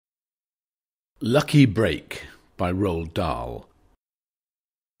Lucky Break by Roald Dahl.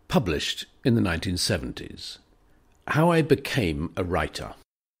 Published in the 1970s. How I Became a Writer.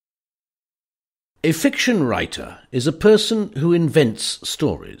 A fiction writer is a person who invents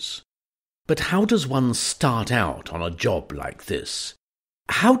stories. But how does one start out on a job like this?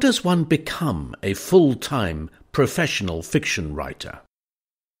 How does one become a full-time professional fiction writer?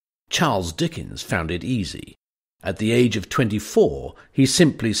 Charles Dickens found it easy. At the age of 24, he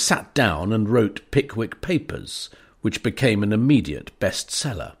simply sat down and wrote Pickwick Papers, which became an immediate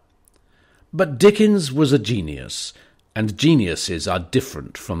bestseller. But Dickens was a genius, and geniuses are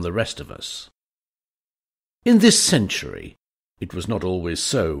different from the rest of us. In this century, it was not always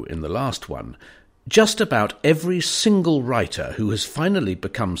so in the last one, just about every single writer who has finally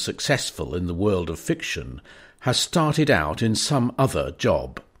become successful in the world of fiction has started out in some other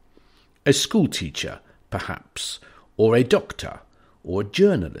job. A schoolteacher, perhaps, or a doctor, or a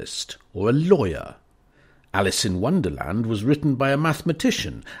journalist, or a lawyer. Alice in Wonderland was written by a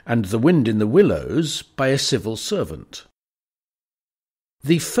mathematician, and The Wind in the Willows by a civil servant.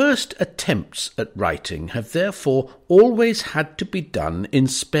 The first attempts at writing have therefore always had to be done in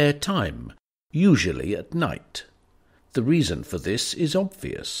spare time, usually at night. The reason for this is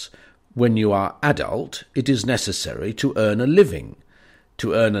obvious. When you are adult, it is necessary to earn a living.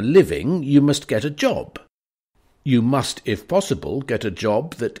 To earn a living, you must get a job. You must, if possible, get a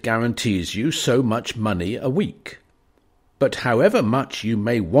job that guarantees you so much money a week. But however much you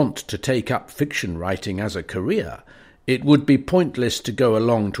may want to take up fiction writing as a career, it would be pointless to go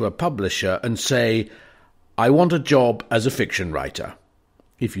along to a publisher and say, "I want a job as a fiction writer."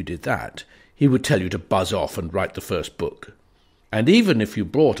 If you did that, he would tell you to buzz off and write the first book. And even if you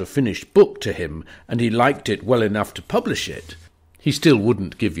brought a finished book to him and he liked it well enough to publish it, he still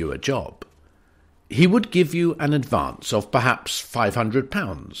wouldn't give you a job. He would give you an advance of perhaps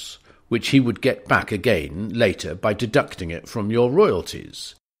 £500, which he would get back again later by deducting it from your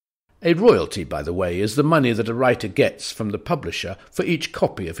royalties. A royalty, by the way, is the money that a writer gets from the publisher for each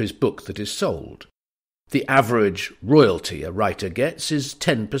copy of his book that is sold. The average royalty a writer gets is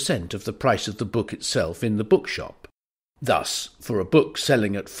 10% of the price of the book itself in the bookshop. Thus, for a book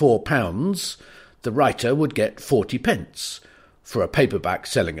selling at £4, the writer would get 40p. For a paperback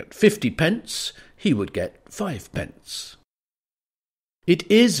selling at 50p, he would get 5p. It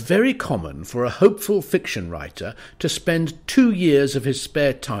is very common for a hopeful fiction writer to spend 2 years of his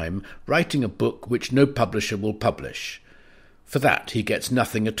spare time writing a book which no publisher will publish. For that he gets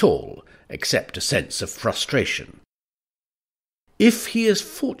nothing at all, except a sense of frustration. If he is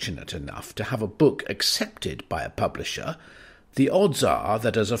fortunate enough to have a book accepted by a publisher, the odds are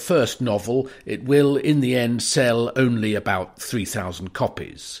that as a first novel it will in the end sell only about 3,000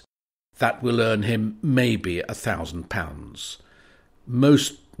 copies. That will earn him maybe £1,000.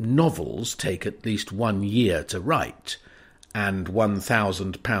 Most novels take at least 1 year to write, and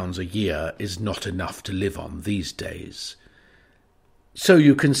 £1,000 a year is not enough to live on these days. So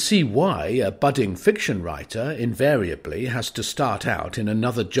you can see why a budding fiction writer invariably has to start out in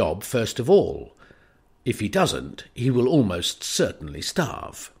another job first of all. If he doesn't, he will almost certainly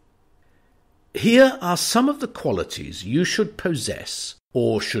starve. Here are some of the qualities you should possess,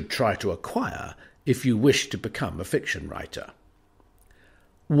 or should try to acquire, if you wish to become a fiction writer.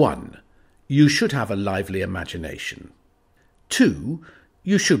 1. You should have a lively imagination. 2.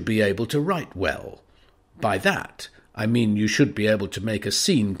 You should be able to write well. By that, I mean you should be able to make a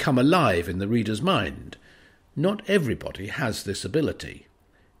scene come alive in the reader's mind. Not everybody has this ability.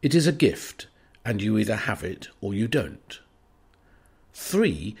 It is a gift, and you either have it or you don't.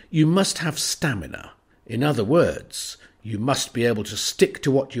 3. You must have stamina. In other words, you must be able to stick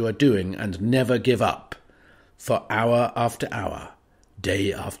to what you are doing and never give up, for hour after hour,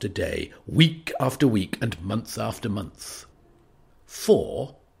 day after day, week after week, and month after month.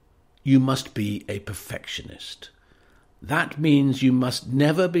 4. You must be a perfectionist. That means you must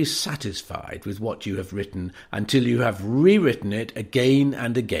never be satisfied with what you have written until you have rewritten it again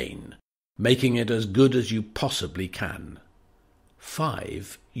and again, making it as good as you possibly can.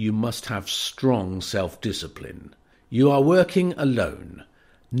 5. You must have strong self-discipline. You are working alone.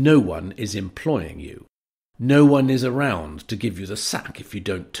 No one is employing you. No one is around to give you the sack if you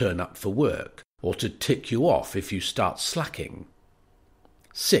don't turn up for work, or to tick you off if you start slacking.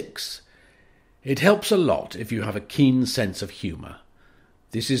 6. It helps a lot if you have a keen sense of humour.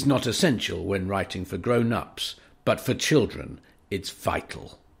 This is not essential when writing for grown-ups, but for children it's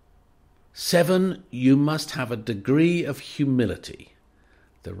vital. 7. You must have a degree of humility.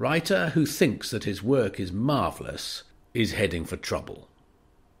 The writer who thinks that his work is marvellous is heading for trouble.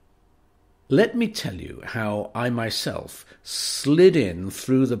 Let me tell you how I myself slid in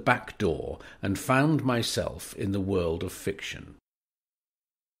through the back door and found myself in the world of fiction.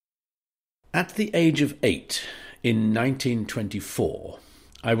 At the age of 8, in 1924,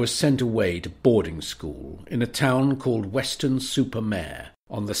 I was sent away to boarding school in a town called Weston-super-Mare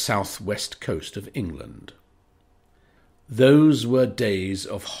on the south-west coast of England. Those were days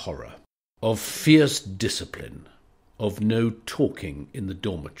of horror, of fierce discipline, of no talking in the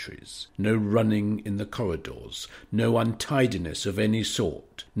dormitories, no running in the corridors, no untidiness of any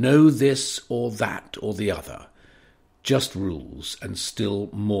sort, no this or that or the other, just rules and still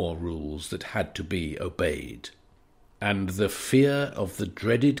more rules that had to be obeyed. And the fear of the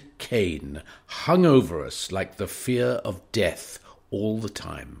dreaded cane hung over us like the fear of death all the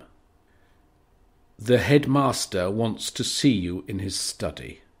time. The headmaster wants to see you in his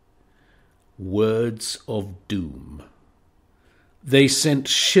study. Words of doom. They sent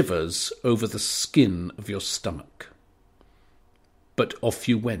shivers over the skin of your stomach. But off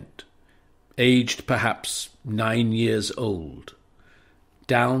you went, aged perhaps 9 years old,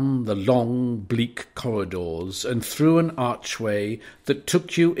 down the long, bleak corridors and through an archway that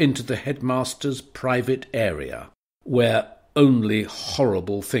took you into the headmaster's private area, where only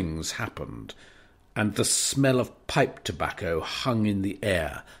horrible things happened, and the smell of pipe tobacco hung in the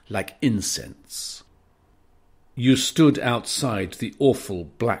air like incense. You stood outside the awful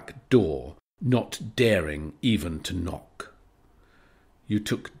black door, not daring even to knock. You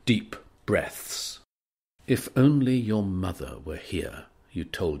took deep breaths. If only your mother were here, you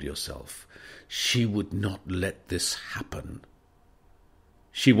told yourself, she would not let this happen.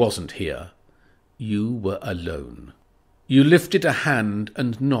 She wasn't here. You were alone. You lifted a hand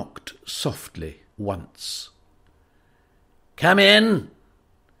and knocked softly once. "Come in."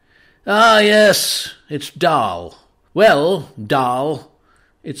 "Ah, yes, it's Dahl. Well, Dahl,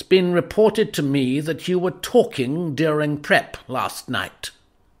 it's been reported to me that you were talking during prep last night."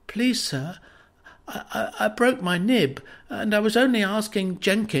 "Please, sir, I broke my nib, and I was only asking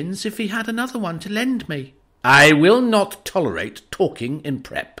Jenkins if he had another one to lend me." "I will not tolerate talking in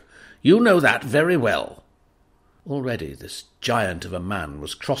prep. You know that very well." Already this giant of a man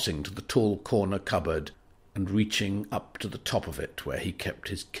was crossing to the tall corner cupboard and reaching up to the top of it where he kept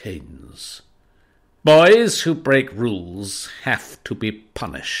his canes. "Boys who break rules have to be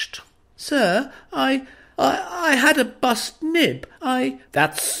punished." "Sir, I had a bust nib.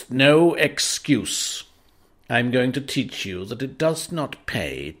 That's no excuse. I'm going to teach you that it does not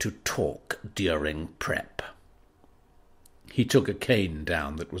pay to talk during prep." He took a cane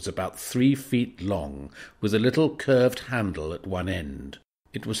down that was about 3 feet long, with a little curved handle at one end.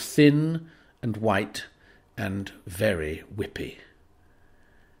 It was thin and white and very whippy.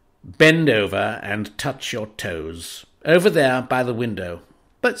 "Bend over and touch your toes. Over there by the window."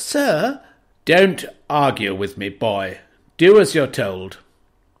 "But, sir—" "Don't argue with me, boy. Do as you're told."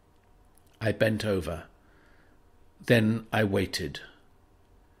 I bent over. Then I waited.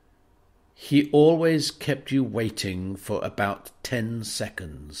 He always kept you waiting for about 10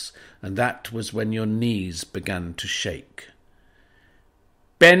 seconds, and that was when your knees began to shake.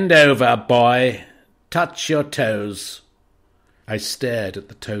 "Bend over, boy. Touch your toes." I stared at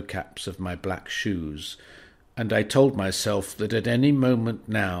the toe caps of my black shoes, and I told myself that at any moment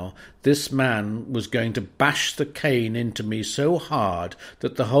now this man was going to bash the cane into me so hard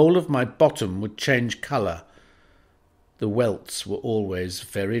that the whole of my bottom would change colour. The welts were always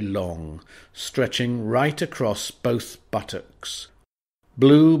very long, stretching right across both buttocks,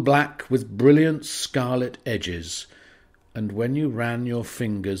 blue-black with brilliant scarlet edges, and when you ran your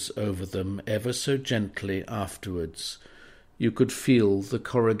fingers over them ever so gently afterwards, you could feel the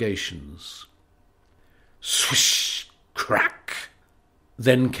corrugations. Swish! Crack!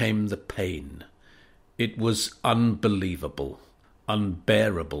 Then came the pain. It was unbelievable,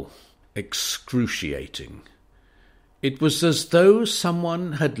 unbearable, excruciating. It was as though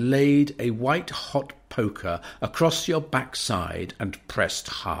someone had laid a white-hot poker across your backside and pressed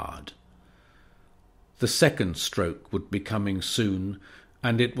hard. The second stroke would be coming soon,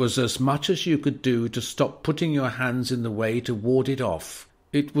 and it was as much as you could do to stop putting your hands in the way to ward it off.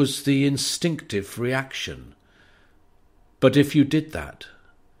 It was the instinctive reaction. But if you did that,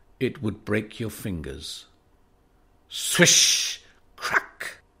 it would break your fingers. Swish!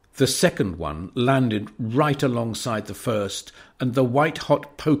 Crack! The second one landed right alongside the first, and the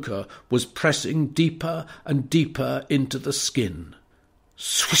white-hot poker was pressing deeper and deeper into the skin.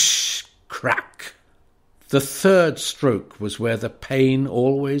 Swish! Crack! The third stroke was where the pain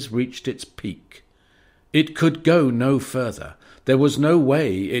always reached its peak. It could go no further. There was no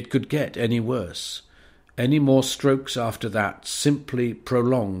way it could get any worse. Any more strokes after that simply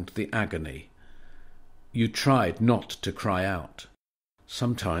prolonged the agony. You tried not to cry out.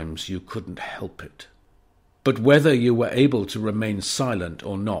 Sometimes you couldn't help it. But whether you were able to remain silent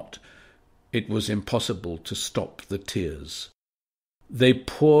or not, it was impossible to stop the tears. They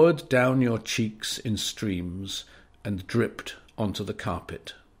poured down your cheeks in streams and dripped onto the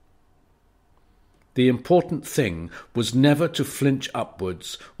carpet. The important thing was never to flinch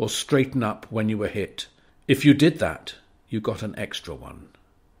upwards or straighten up when you were hit. If you did that, you got an extra one.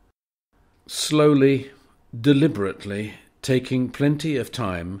 Slowly, deliberately, taking plenty of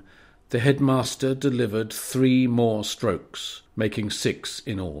time, the headmaster delivered 3 more strokes, making 6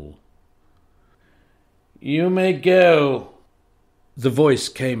 in all. "You may go." The voice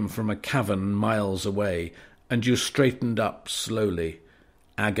came from a cavern miles away, and you straightened up slowly,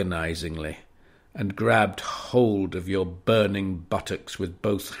 agonizingly, and grabbed hold of your burning buttocks with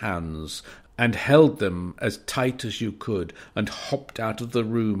both hands, and held them as tight as you could, and hopped out of the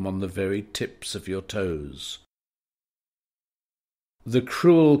room on the very tips of your toes. The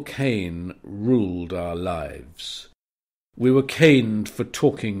cruel cane ruled our lives. We were caned for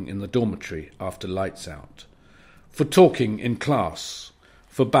talking in the dormitory after lights out, for talking in class,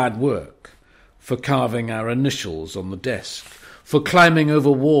 for bad work, for carving our initials on the desk, for climbing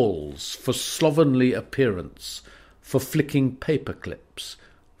over walls, for slovenly appearance, for flicking paper clips,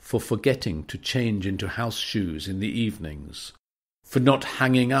 for forgetting to change into house shoes in the evenings, for not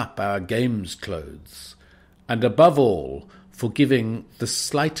hanging up our games clothes, and above all, for giving the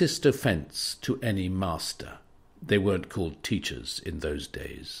slightest offence to any master. They weren't called teachers in those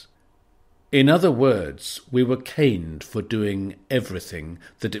days. In other words, we were caned for doing everything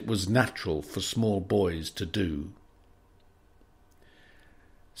that it was natural for small boys to do.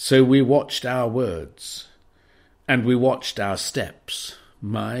 So we watched our words, and we watched our steps.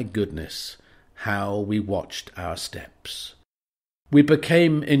 My goodness, how we watched our steps. We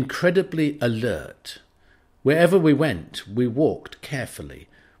became incredibly alert. Wherever we went, we walked carefully,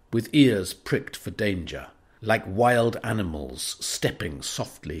 with ears pricked for danger, like wild animals stepping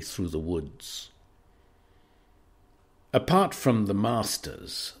softly through the woods. Apart from the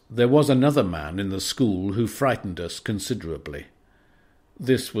masters, there was another man in the school who frightened us considerably.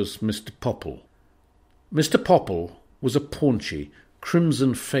 This was Mr. Popple. Mr. Popple was a paunchy,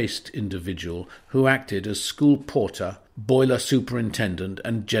 crimson-faced individual who acted as school porter, boiler superintendent,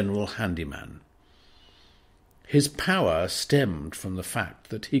 and general handyman. His power stemmed from the fact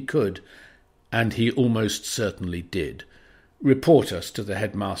that he could, and he almost certainly did, report us to the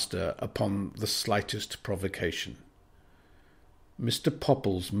headmaster upon the slightest provocation. Mr.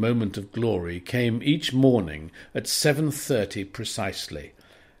 Popple's moment of glory came each morning at 7:30 precisely,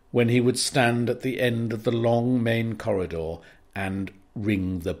 when he would stand at the end of the long main corridor and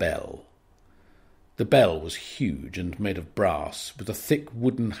ring the bell. The bell was huge and made of brass, with a thick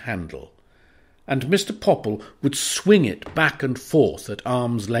wooden handle, and Mr. Popple would swing it back and forth at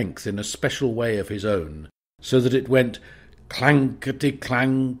arm's length in a special way of his own, so that it went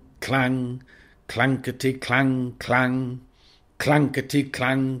clankety-clang, clang, clankety-clang, clang,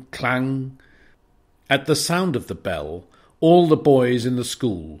 clankety-clang, clang. At the sound of the bell, all the boys in the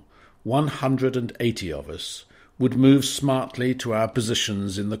school, 180 of us, would move smartly to our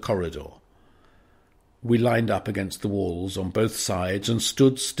positions in the corridor. We lined up against the walls on both sides and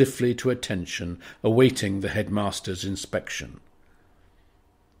stood stiffly to attention, awaiting the headmaster's inspection.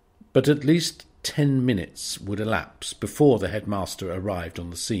 But at least 10 minutes would elapse before the headmaster arrived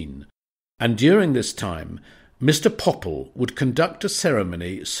on the scene, and during this time Mr. Popple would conduct a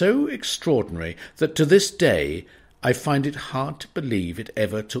ceremony so extraordinary that to this day I find it hard to believe it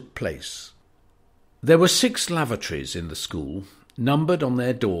ever took place. There were 6 lavatories in the school, numbered on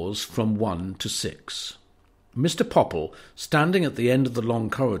their doors from 1 to 6. Mr. Popple, standing at the end of the long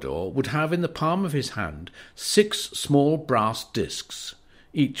corridor, would have in the palm of his hand 6 small brass discs,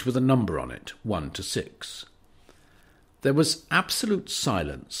 each with a number on it, 1 to 6. There was absolute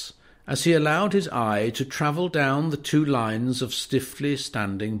silence as he allowed his eye to travel down the 2 lines of stiffly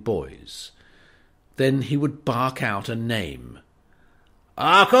standing boys. Then he would bark out a name.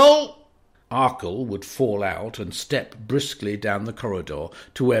 "Arkle!" Arkle would fall out and step briskly down the corridor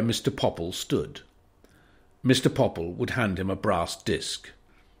to where Mr. Popple stood. Mr. Popple would hand him a brass disc.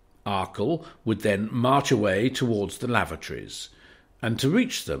 Arkle would then march away towards the lavatories, and to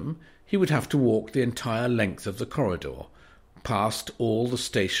reach them he would have to walk the entire length of the corridor, past all the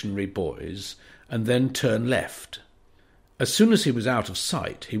stationary boys, and then turn left. As soon as he was out of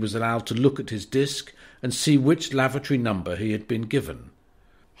sight, he was allowed to look at his disc and see which lavatory number he had been given.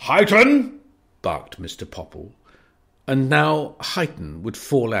 "Heighton!" barked Mr. Popple, and now Huyton would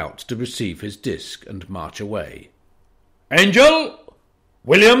fall out to receive his disc and march away. "Angel,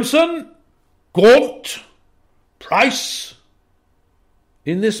 Williamson, Gaunt, Price."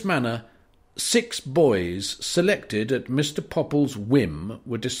 In this manner, 6 boys selected at Mr. Popple's whim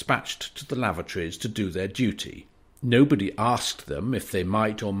were dispatched to the lavatories to do their duty. Nobody asked them if they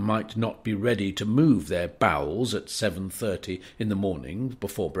might or might not be ready to move their bowels at 7:30 in the morning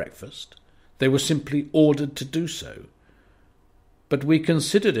before breakfast. They were simply ordered to do so. But we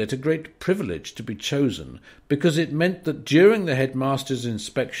considered it a great privilege to be chosen, because it meant that during the headmaster's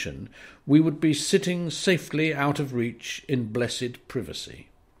inspection we would be sitting safely out of reach in blessed privacy.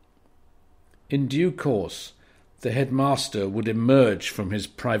 In due course, the headmaster would emerge from his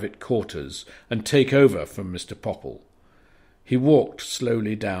private quarters and take over from Mr. Popple. He walked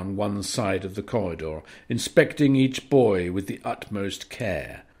slowly down one side of the corridor, inspecting each boy with the utmost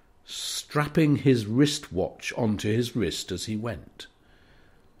care, strapping his wristwatch onto his wrist as he went.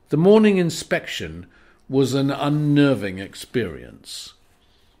 The morning inspection was an unnerving experience.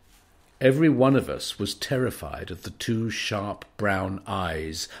 Every one of us was terrified of the 2 sharp brown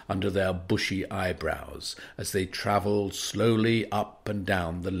eyes under their bushy eyebrows as they travelled slowly up and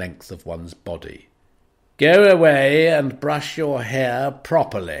down the length of one's body. "Go away and brush your hair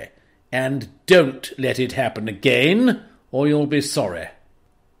properly, and don't let it happen again, or you'll be sorry.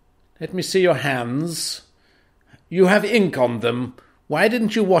 Let me see your hands. You have ink on them. Why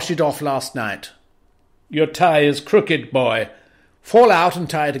didn't you wash it off last night? Your tie is crooked, boy. Fall out and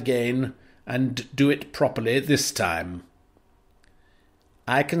tie it again, and do it properly this time.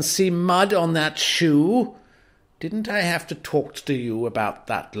 I can see mud on that shoe. Didn't I have to talk to you about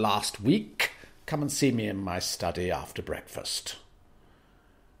that last week? Come and see me in my study after breakfast."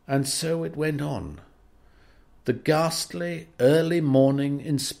 And so it went on. The ghastly early morning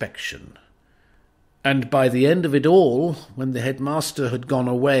inspection. And by the end of it all, when the headmaster had gone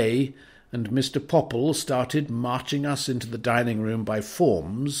away and Mr. Popple started marching us into the dining-room by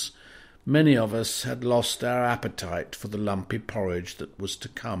forms, many of us had lost our appetite for the lumpy porridge that was to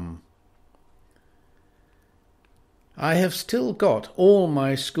come. I have still got all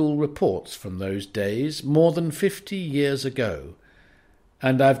my school reports from those days, more than 50 years ago,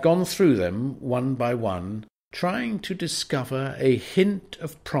 and I've gone through them one by one, trying to discover a hint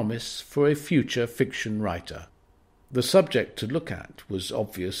of promise for a future fiction writer. The subject to look at was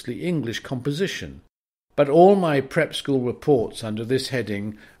obviously English composition, but all my prep school reports under this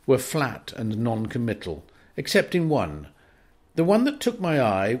heading were flat and non-committal, except in one. The one that took my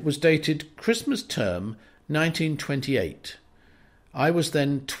eye was dated Christmas term 1928. I was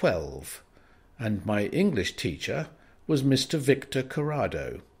then 12, and my English teacher was Mr. Victor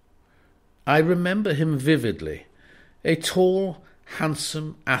Corrado. I remember him vividly, a tall,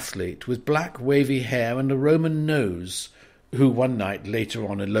 handsome athlete with black wavy hair and a Roman nose, who one night later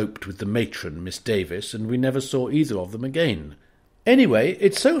on eloped with the matron, Miss Davis, and we never saw either of them again. Anyway,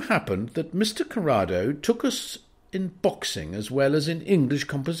 it so happened that Mr. Corrado took us in boxing as well as in English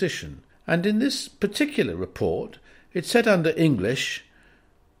composition, and in this particular report it said under English,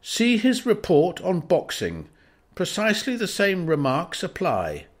 "See his report on boxing. Precisely the same remarks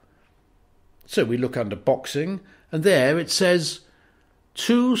apply." So we look under boxing, and there it says,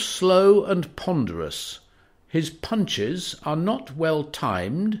 "Too slow and ponderous. His punches are not well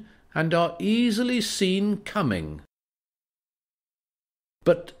timed and are easily seen coming."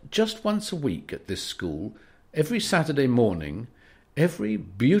 But just once a week at this school, every Saturday morning, every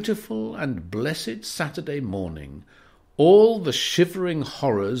beautiful and blessed Saturday morning, all the shivering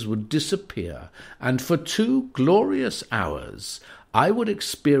horrors would disappear, and for 2 glorious hours I would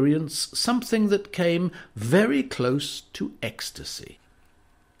experience something that came very close to ecstasy.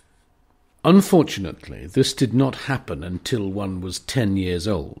 Unfortunately, this did not happen until one was 10 years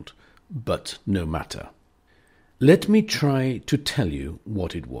old, but no matter. Let me try to tell you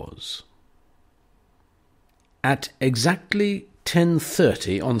what it was. At exactly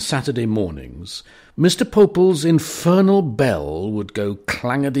 10:30 on Saturday mornings, Mr. Popple's infernal bell would go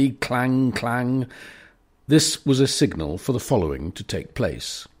clangety-clang-clang. This was a signal for the following to take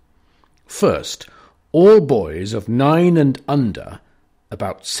place. First, all boys of 9 and under,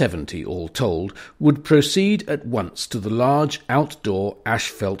 about 70 all told, would proceed at once to the large outdoor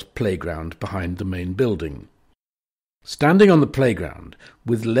asphalt playground behind the main building. Standing on the playground,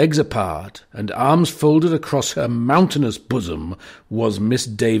 with legs apart and arms folded across her mountainous bosom, was Miss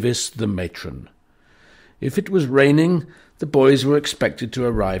Davis the matron. If it was raining, the boys were expected to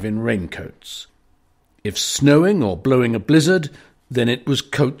arrive in raincoats. If snowing or blowing a blizzard, then it was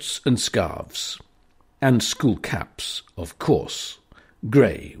coats and scarves. And school caps, of course.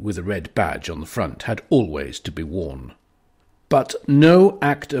 Grey, with a red badge on the front, had always to be worn. But no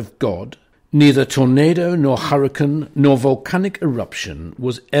act of God, neither tornado nor hurricane nor volcanic eruption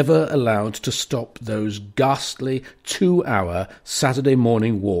was ever allowed to stop those ghastly 2-hour Saturday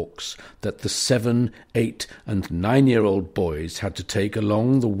morning walks that the 7, 8 and 9-year-old boys had to take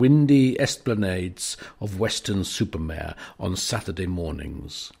along the windy esplanades of Weston-super-Mare on Saturday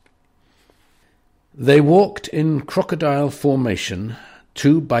mornings. They walked in crocodile formation,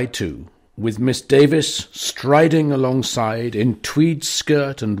 2 by 2, with Miss Davis striding alongside in tweed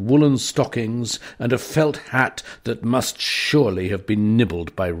skirt and woollen stockings and a felt hat that must surely have been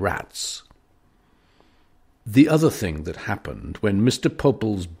nibbled by rats. The other thing that happened when Mr.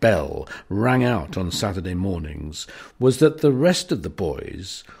 Pople's bell rang out on Saturday mornings was that the rest of the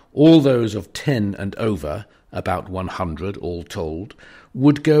boys, all those of 10 and over, about 100 all told,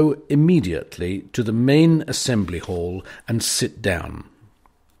 would go immediately to the main assembly hall and sit down.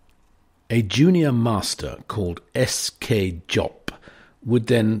 A junior master called S.K. Jopp would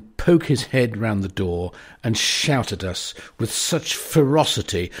then poke his head round the door and shout at us with such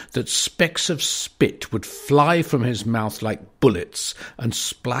ferocity that specks of spit would fly from his mouth like bullets and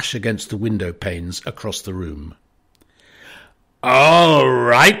splash against the window panes across the room. "All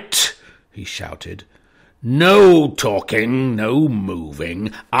right," he shouted. "No talking, no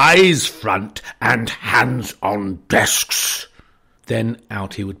moving, eyes front and hands on desks." Then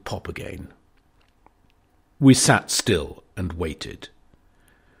out he would pop again. We sat still and waited.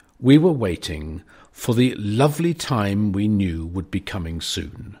 We were waiting for the lovely time we knew would be coming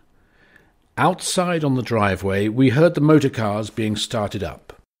soon. Outside on the driveway we heard the motor cars being started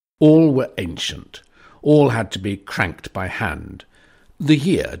up. All were ancient. All had to be cranked by hand. The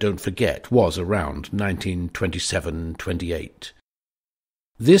year, don't forget, was around 1927-28.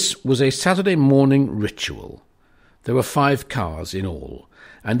 This was a Saturday morning ritual. There were 5 cars in all,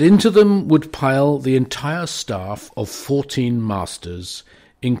 and into them would pile the entire staff of 14 masters,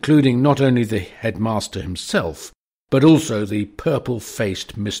 including not only the headmaster himself, but also the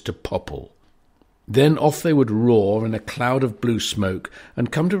purple-faced Mr. Popple. Then off they would roar in a cloud of blue smoke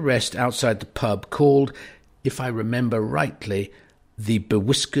and come to rest outside the pub called, if I remember rightly, the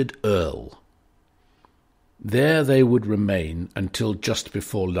Bewhiskered Earl. There they would remain until just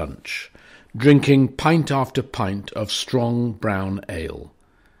before lunch, drinking pint after pint of strong brown ale.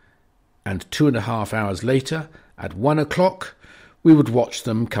 And 2.5 hours later, at 1 o'clock, we would watch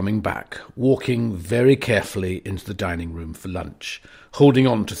them coming back, walking very carefully into the dining room for lunch, holding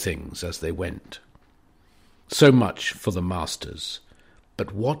on to things as they went. So much for the masters.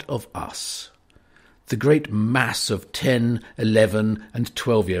 But what of us? The great mass of 10, 11 and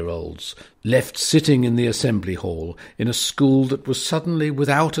 12-year-olds left sitting in the assembly hall in a school that was suddenly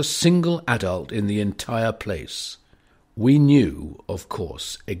without a single adult in the entire place. We knew, of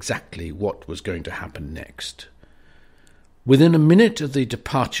course, exactly what was going to happen next. Within a minute of the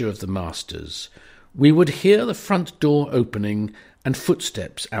departure of the masters, we would hear the front door opening and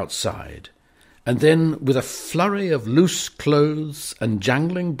footsteps outside, and then, with a flurry of loose clothes and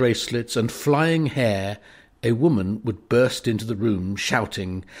jangling bracelets and flying hair, a woman would burst into the room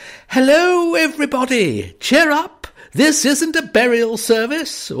shouting, "Hello, everybody! Cheer up! This isn't a burial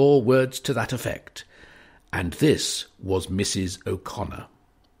service," or words to that effect. And this was Mrs. O'Connor.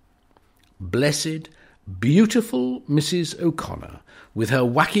 Blessed, beautiful Mrs. O'Connor, with her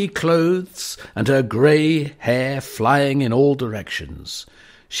wacky clothes and her grey hair flying in all directions.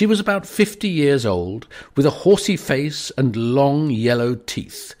 She was about 50 years old, with a horsey face and long yellow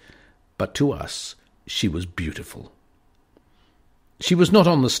teeth, but to us she was beautiful. She was not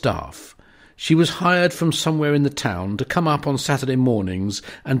on the staff. She was hired from somewhere in the town to come up on Saturday mornings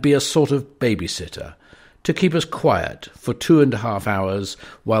and be a sort of babysitter, to keep us quiet for 2.5 hours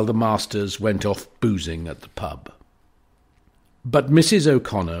while the masters went off boozing at the pub. But Mrs.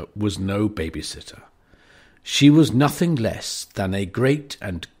 O'Connor was no babysitter. She was nothing less than a great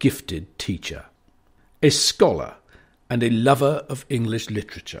and gifted teacher, a scholar and a lover of English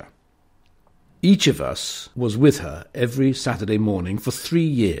literature. Each of us was with her every Saturday morning for 3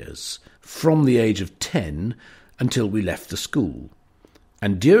 years, from the age of 10 until we left the school,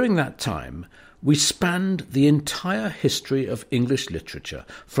 and during that time we spanned the entire history of English literature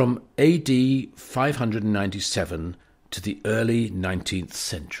from AD 597 to the early 19th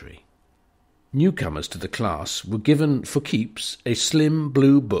century. Newcomers to the class were given for keeps a slim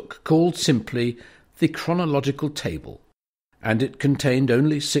blue book called simply The Chronological Table, and it contained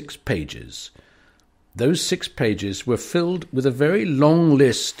only 6 pages. Those 6 pages were filled with a very long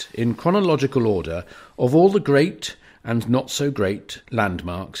list in chronological order of all the great and not so great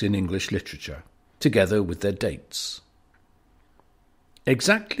landmarks in English literature, together with their dates.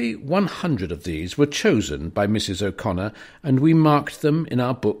 Exactly 100 of these were chosen by Mrs. O'Connor, and we marked them in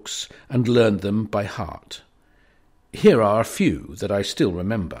our books and learned them by heart. Here are a few that I still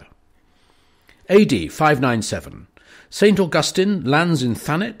remember. AD 597. St. Augustine lands in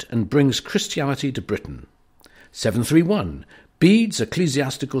Thanet and brings Christianity to Britain. 731. Bede's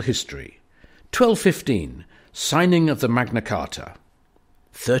Ecclesiastical History. 1215. Signing of the Magna Carta.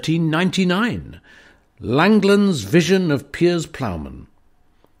 1399. Langland's Vision of Piers Plowman.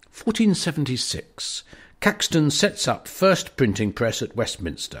 1476. Caxton sets up first printing press at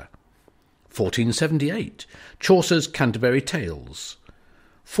Westminster. 1478. Chaucer's Canterbury Tales.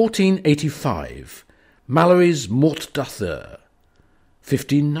 1485. Malory's Morte d'Arthur.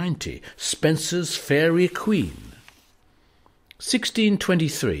 1590. Spenser's Faerie Queene.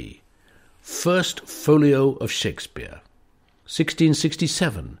 1623. First Folio of Shakespeare.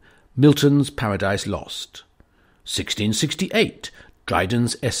 1667. Milton's Paradise Lost. 1668.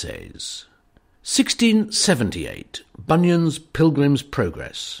 Dryden's Essays. 1678. Bunyan's Pilgrim's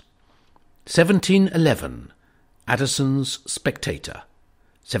Progress. 1711. Addison's Spectator.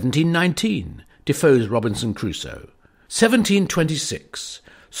 1719. Defoe's Robinson Crusoe. 1726.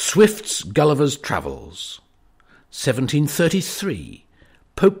 Swift's Gulliver's Travels. 1733.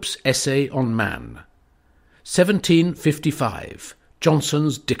 Pope's Essay on Man. 1755.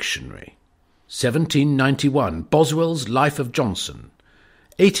 Johnson's Dictionary. 1791. Boswell's Life of Johnson.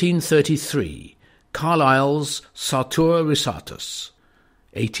 1833. Carlyle's Sartor Resartus.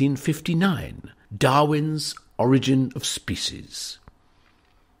 1859. Darwin's Origin of Species.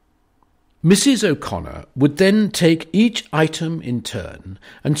 Mrs. O'Connor would then take each item in turn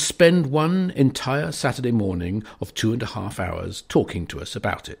and spend one entire Saturday morning of 2.5 hours talking to us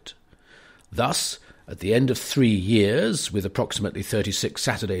about it. Thus, at the end of 3 years, with approximately 36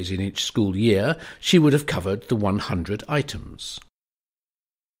 Saturdays in each school year, she would have covered the 100 items.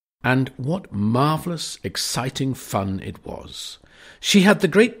 And what marvellous, exciting fun it was. She had the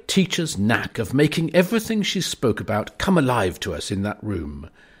great teacher's knack of making everything she spoke about come alive to us in that room.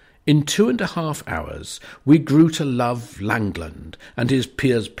 In 2.5 hours we grew to love Langland and his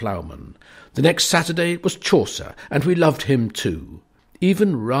Piers Plowman. The next Saturday was Chaucer, and we loved him too.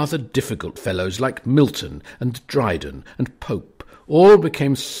 Even rather difficult fellows like Milton and Dryden and Pope all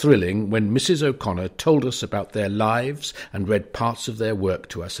became thrilling when Mrs. O'Connor told us about their lives and read parts of their work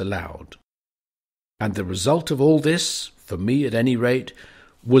to us aloud. And the result of all this, for me at any rate,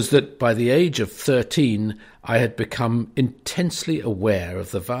 was that by the age of 13 I had become intensely aware of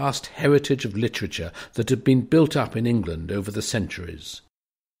the vast heritage of literature that had been built up in England over the centuries.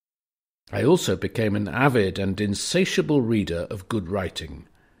 I also became an avid and insatiable reader of good writing.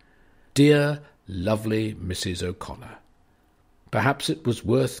 Dear, lovely Mrs. O'Connor. Perhaps it was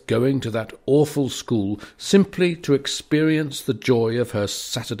worth going to that awful school simply to experience the joy of her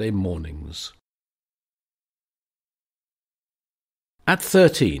Saturday mornings. At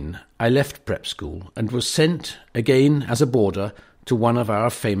 13, I left prep school and was sent, again as a boarder, to one of our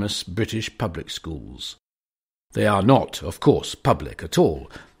famous British public schools. They are not, of course, public at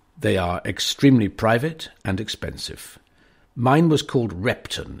all. They are extremely private and expensive. Mine was called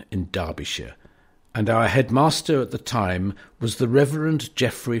Repton in Derbyshire, and our headmaster at the time was the Reverend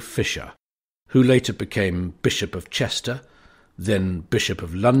Geoffrey Fisher, who later became Bishop of Chester, then Bishop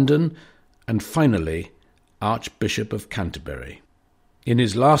of London, and finally Archbishop of Canterbury. In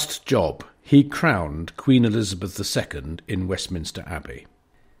his last job, he crowned Queen Elizabeth II in Westminster Abbey.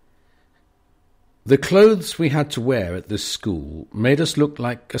 The clothes we had to wear at this school made us look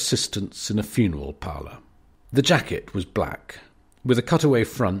like assistants in a funeral parlour. The jacket was black, with a cutaway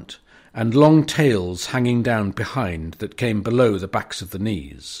front and long tails hanging down behind that came below the backs of the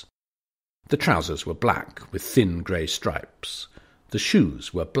knees. The trousers were black with thin grey stripes. The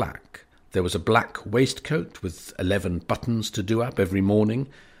shoes were black. There was a black waistcoat with 11 buttons to do up every morning.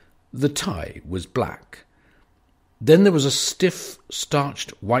 The tie was black. Then there was a stiff,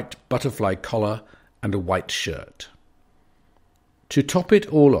 starched white butterfly collar and a white shirt. To top it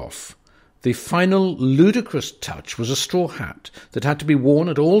all off, the final ludicrous touch was a straw hat that had to be worn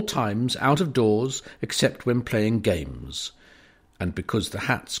at all times out of doors except when playing games. And because the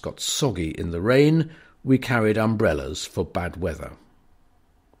hats got soggy in the rain, we carried umbrellas for bad weather.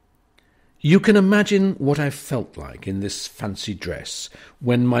 You can imagine what I felt like in this fancy dress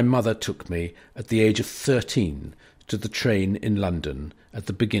when my mother took me, at the age of 13, to the train in London at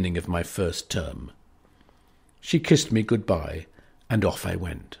the beginning of my first term. She kissed me goodbye, and off I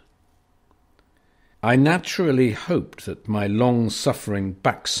went. I naturally hoped that my long-suffering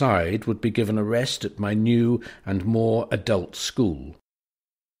backside would be given a rest at my new and more adult school,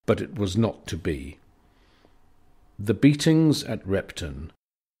 but it was not to be. The beatings at Repton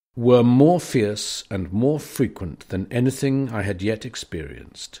were more fierce and more frequent than anything I had yet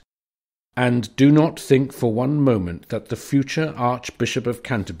experienced, and do not think for one moment that the future Archbishop of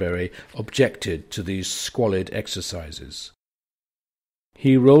Canterbury objected to these squalid exercises.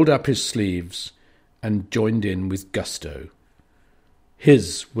 He rolled up his sleeves and joined in with gusto.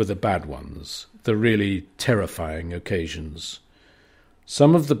 His were the bad ones, the really terrifying occasions.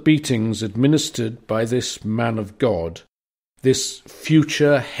 Some of the beatings administered by this man of God, this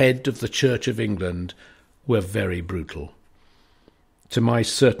future head of the Church of England, were very brutal. To my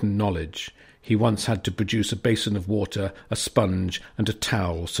certain knowledge, he once had to produce a basin of water, a sponge, and a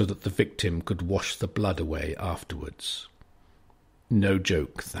towel so that the victim could wash the blood away afterwards. No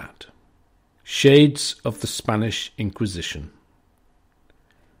joke, that. Shades of the Spanish Inquisition.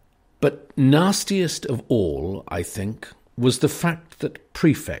 But nastiest of all, I think, was the fact that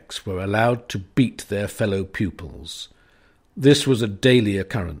prefects were allowed to beat their fellow pupils. This was a daily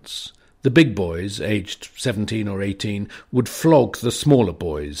occurrence. The big boys, aged 17 or 18, would flog the smaller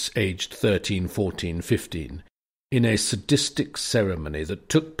boys, aged 13, 14, 15, in a sadistic ceremony that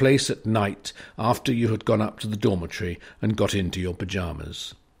took place at night after you had gone up to the dormitory and got into your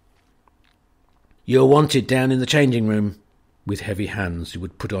pyjamas. "You're wanted down in the changing room." With heavy hands you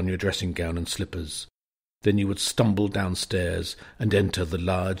would put on your dressing gown and slippers. Then you would stumble downstairs and enter the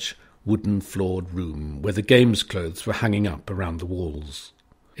large, wooden-floored room where the games clothes were hanging up around the walls.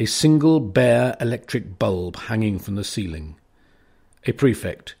 A single bare electric bulb hanging from the ceiling. A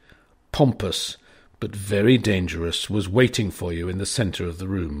prefect, pompous but very dangerous, was waiting for you in the centre of the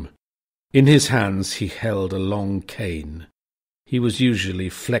room. In his hands he held a long cane. He was usually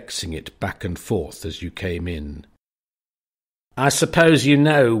flexing it back and forth as you came in. "I suppose you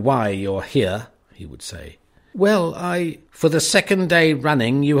know why you're here," he would say. "Well, for the second day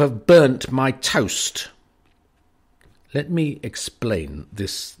running you have burnt my toast." Let me explain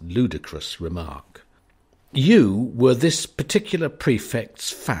this ludicrous remark. You were this particular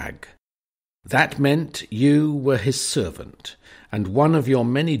prefect's fag. That meant you were his servant, and one of your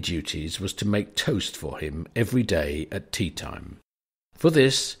many duties was to make toast for him every day at tea-time. For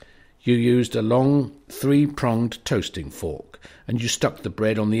this, you used a long, three-pronged toasting fork, and you stuck the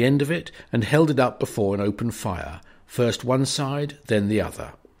bread on the end of it and held it up before an open fire, first one side, then the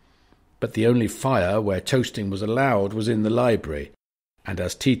other. But the only fire where toasting was allowed was in the library, and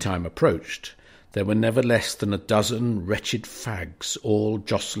as tea-time approached, there were never less than a dozen wretched fags all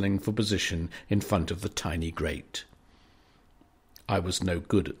jostling for position in front of the tiny grate. I was no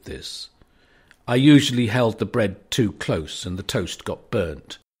good at this. I usually held the bread too close and the toast got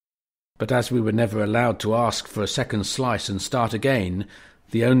burnt. But as we were never allowed to ask for a second slice and start again,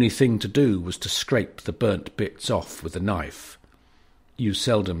 the only thing to do was to scrape the burnt bits off with a knife. You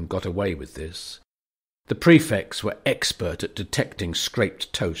seldom got away with this. The prefects were expert at detecting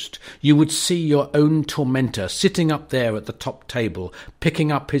scraped toast. You would see your own tormentor sitting up there at the top table,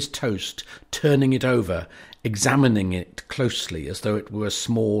 picking up his toast, turning it over, examining it closely as though it were a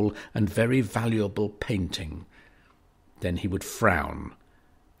small and very valuable painting. Then he would frown,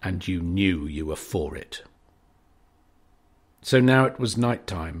 and you knew you were for it. So now it was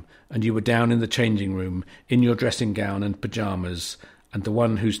night-time, and you were down in the changing room, in your dressing gown and pyjamas, and the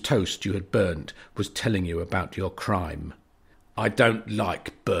one whose toast you had burnt was telling you about your crime. "I don't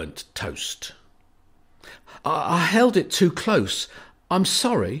like burnt toast." I held it too close. I'm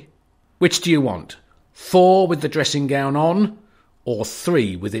sorry." "Which do you want? 4 with the dressing gown on, or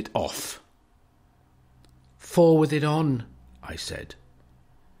 3 with it off?" "4 with it on," I said.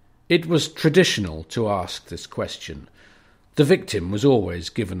 It was traditional to ask this question. The victim was always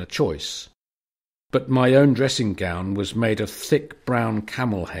given a choice. But my own dressing gown was made of thick brown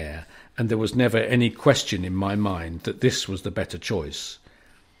camel hair, and there was never any question in my mind that this was the better choice.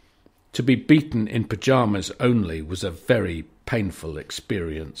 To be beaten in pyjamas only was a very painful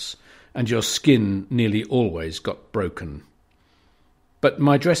experience, and your skin nearly always got broken. But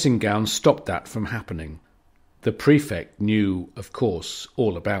my dressing gown stopped that from happening. The prefect knew, of course,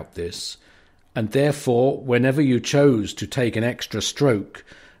 all about this, and therefore, whenever you chose to take an extra stroke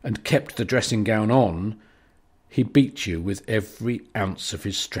and kept the dressing gown on, he beat you with every ounce of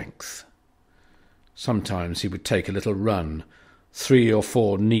his strength. Sometimes he would take a little run, 3 or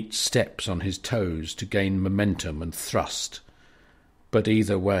 4 neat steps on his toes to gain momentum and thrust. But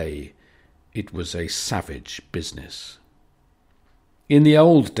either way, it was a savage business. In the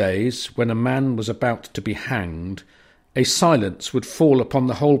old days, when a man was about to be hanged, a silence would fall upon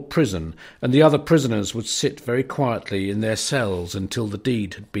the whole prison, and the other prisoners would sit very quietly in their cells until the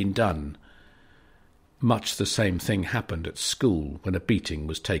deed had been done. Much the same thing happened at school when a beating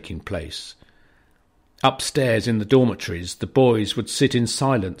was taking place. Upstairs in the dormitories, the boys would sit in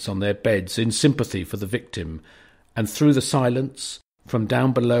silence on their beds in sympathy for the victim, and through the silence, from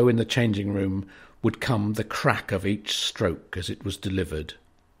down below in the changing room, would come the crack of each stroke as it was delivered.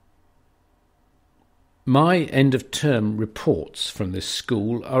 My end-of-term reports from this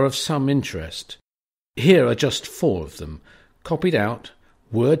school are of some interest. Here are just 4 of them, copied out,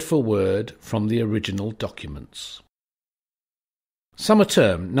 word for word, from the original documents. Summer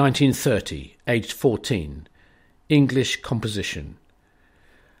term, 1930, aged 14. English composition.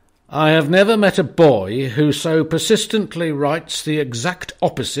 I have never met a boy who so persistently writes the exact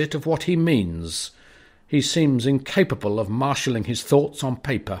opposite of what he means. He seems incapable of marshalling his thoughts on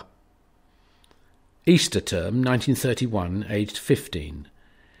paper. Easter term, 1931, aged 15.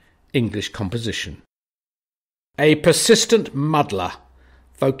 English composition. A persistent muddler.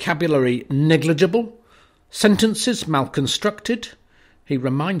 Vocabulary negligible. Sentences malconstructed. He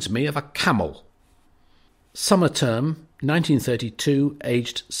reminds me of a camel. Summer term, 1932,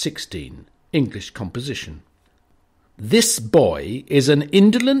 aged 16. English composition. This boy is an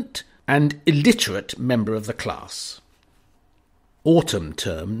indolent and illiterate member of the class. Autumn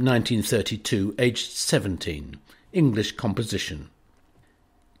term, 1932, aged 17. English composition.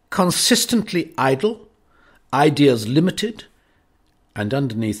 Consistently idle, ideas limited, and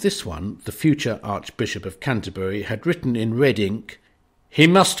underneath this one, the future Archbishop of Canterbury had written in red ink, "He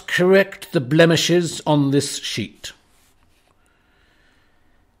must correct the blemishes on this sheet."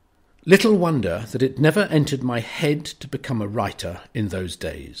 Little wonder that it never entered my head to become a writer in those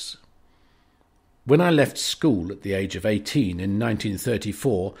days. When I left school at the age of 18 in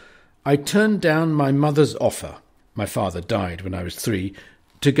 1934, I turned down my mother's offer — my father died when I was 3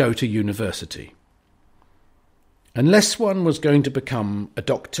 — to go to university. Unless one was going to become a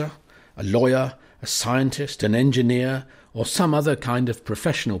doctor, a lawyer, a scientist, an engineer, or some other kind of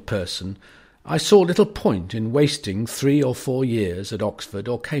professional person, I saw little point in wasting 3 or 4 years at Oxford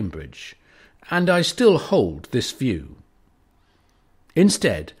or Cambridge, and I still hold this view.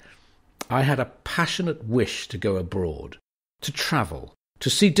 Instead, I had a passionate wish to go abroad, to travel, to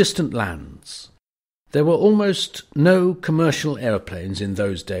see distant lands. There were almost no commercial aeroplanes in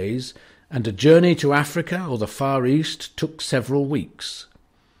those days, and a journey to Africa or the Far East took several weeks.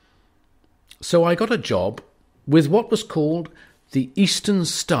 So I got a job with what was called the Eastern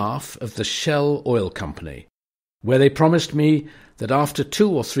Staff of the Shell Oil Company, where they promised me that after 2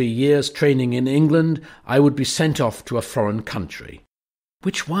 or 3 years training in England, I would be sent off to a foreign country.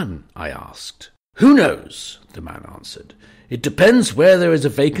 "Which one?" I asked. "Who knows?" the man answered. "It depends where there is a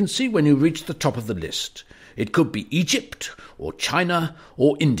vacancy when you reach the top of the list. It could be Egypt, or China,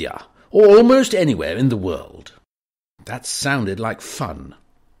 or India, or almost anywhere in the world." That sounded like fun.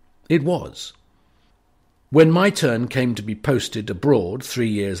 It was. When my turn came to be posted abroad 3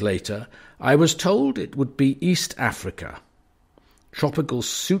 years later, I was told it would be East Africa. Tropical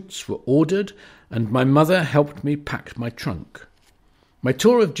suits were ordered, and my mother helped me pack my trunk. My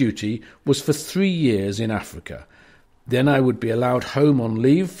tour of duty was for 3 years in Africa. Then I would be allowed home on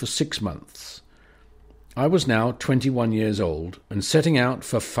leave for 6 months. I was now 21 years old and setting out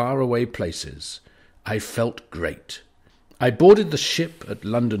for faraway places. I felt great. I boarded the ship at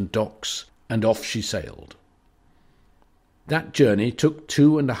London docks, and off she sailed. That journey took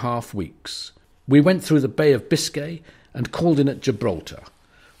 2.5 weeks. We went through the Bay of Biscay and called in at Gibraltar.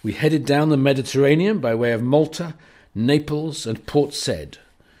 We headed down the Mediterranean by way of Malta, Naples and Port Said.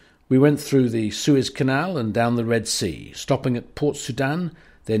 We went through the Suez Canal and down the Red Sea, stopping at Port Sudan,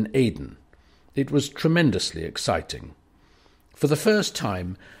 then Aden. It was tremendously exciting. For the first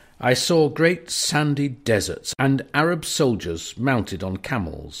time, I saw great sandy deserts and Arab soldiers mounted on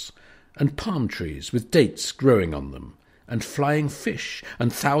camels, and palm trees with dates growing on them, and flying fish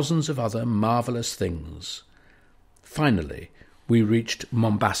and thousands of other marvellous things. Finally, we reached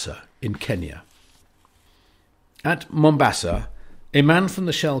Mombasa in Kenya. At Mombasa, a man from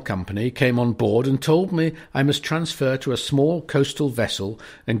the Shell Company came on board and told me I must transfer to a small coastal vessel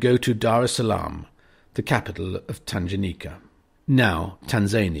and go to Dar es Salaam, the capital of Tanganyika, now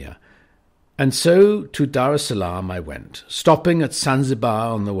Tanzania. And so to Dar es Salaam I went, stopping at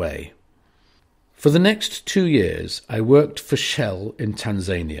Zanzibar on the way. For the next 2 years I worked for Shell in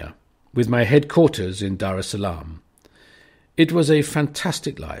Tanzania, with my headquarters in Dar es Salaam. It was a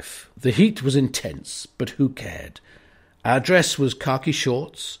fantastic life. The heat was intense, but who cared? Our dress was khaki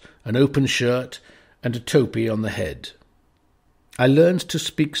shorts, an open shirt, and a topi on the head. I learned to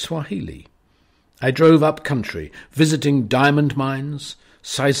speak Swahili. I drove up country, visiting diamond mines,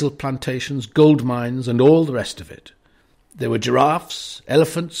 sisal plantations, gold mines, and all the rest of it. There were giraffes,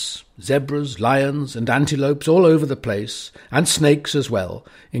 elephants, zebras, lions, and antelopes all over the place, and snakes as well,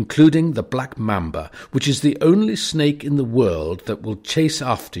 including the black mamba, which is the only snake in the world that will chase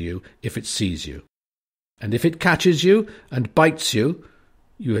after you if it sees you. And if it catches you and bites you,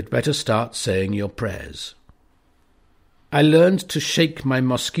 you had better start saying your prayers. I learned to shake my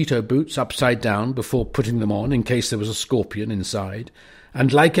mosquito boots upside down before putting them on in case there was a scorpion inside,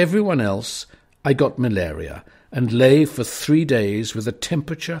 and like everyone else, I got malaria and lay for 3 days with a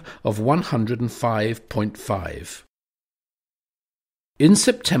temperature of 105.5. In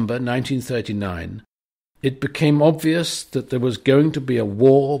September 1939, it became obvious that there was going to be a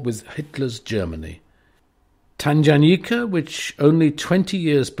war with Hitler's Germany. Tanganyika, which only 20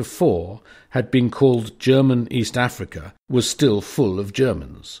 years before had been called German East Africa, was still full of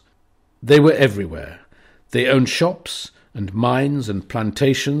Germans. They were everywhere. They owned shops and mines and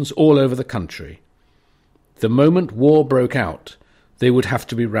plantations all over the country. The moment war broke out, they would have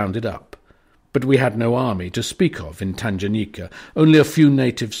to be rounded up. But we had no army to speak of in Tanganyika, only a few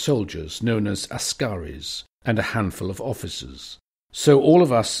native soldiers known as askaris, and a handful of officers. So all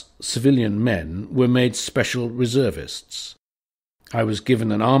of us civilian men were made special reservists. I was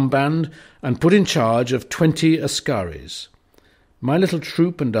given an armband and put in charge of 20 askaris. My little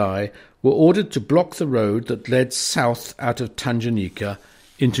troop and I were ordered to block the road that led south out of Tanganyika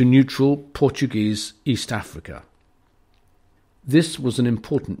into neutral Portuguese East Africa. This was an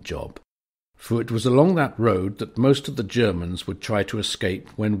important job, for it was along that road that most of the Germans would try to escape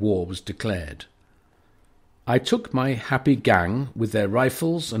when war was declared. I took my happy gang with their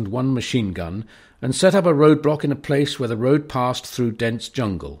rifles and one machine gun and set up a roadblock in a place where the road passed through dense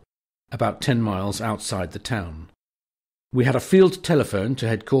jungle, about 10 miles outside the town. We had a field telephone to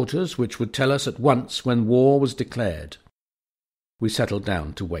headquarters which would tell us at once when war was declared. We settled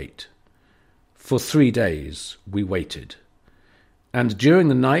down to wait. For 3 days we waited. And during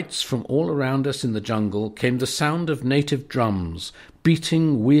the nights from all around us in the jungle came the sound of native drums,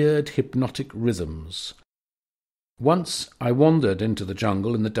 beating weird hypnotic rhythms. Once I wandered into the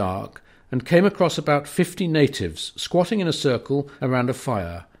jungle in the dark and came across about 50 natives squatting in a circle around a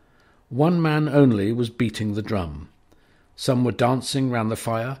fire. One man only was beating the drum. Some were dancing round the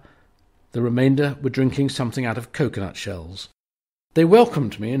fire. The remainder were drinking something out of coconut shells. They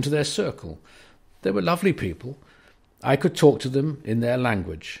welcomed me into their circle. They were lovely people. I could talk to them in their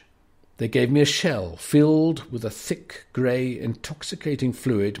language. They gave me a shell filled with a thick, grey, intoxicating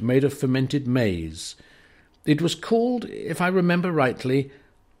fluid made of fermented maize. It was called, if I remember rightly,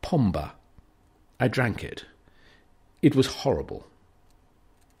 pomba. I drank it. It was horrible.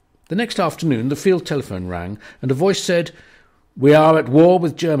 The next afternoon the field telephone rang, and a voice said, "We are at war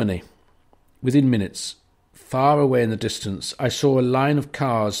with Germany." Within minutes, far away in the distance, I saw a line of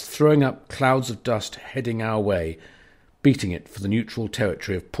cars throwing up clouds of dust heading our way, beating it for the neutral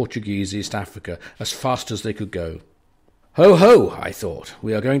territory of Portuguese East Africa as fast as they could go. Ho, ho, I thought,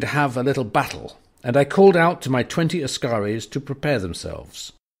 we are going to have a little battle, and I called out to my 20 askaris to prepare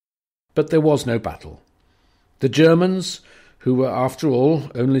themselves. But there was no battle. The Germans, who were after all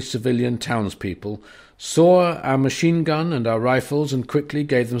only civilian townspeople, saw our machine gun and our rifles and quickly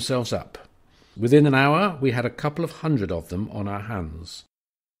gave themselves up. Within an hour we had a couple of hundred of them on our hands.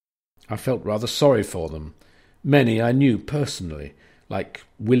 I felt rather sorry for them. Many I knew personally, like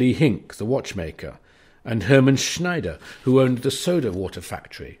Willy Hink, the watchmaker, and Hermann Schneider, who owned the soda water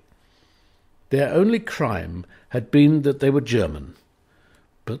factory. Their only crime had been that they were German.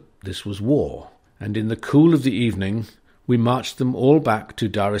 But this was war, and in the cool of the evening we marched them all back to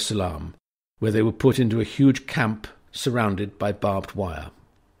Dar es Salaam, where they were put into a huge camp surrounded by barbed wire.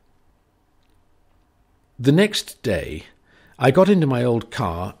 The next day, I got into my old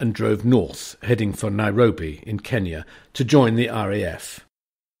car and drove north, heading for Nairobi in Kenya to join the RAF.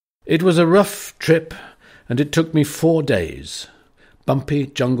 It was a rough trip, and it took me 4 days. Bumpy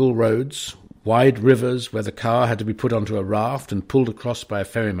jungle roads, wide rivers where the car had to be put onto a raft and pulled across by a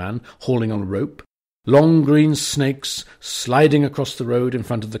ferryman hauling on a rope, long green snakes sliding across the road in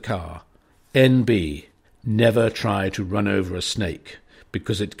front of the car. NB, never try to run over a snake,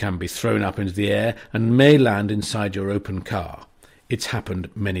 because it can be thrown up into the air and may land inside your open car. It's happened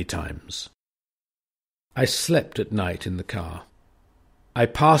many times. I slept at night in the car. I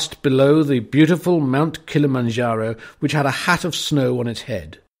passed below the beautiful Mount Kilimanjaro, which had a hat of snow on its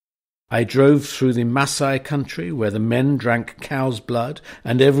head. I drove through the Maasai country, where the men drank cow's blood,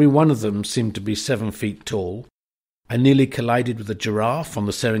 and every one of them seemed to be 7 feet tall. I nearly collided with a giraffe on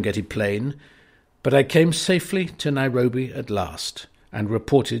the Serengeti plain, but I came safely to Nairobi at last, and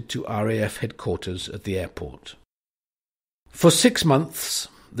reported to RAF headquarters at the airport. For 6 months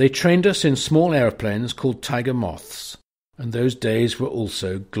they trained us in small aeroplanes called Tiger Moths. and those days were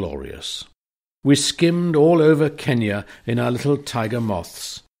also glorious. We skimmed all over Kenya in our little tiger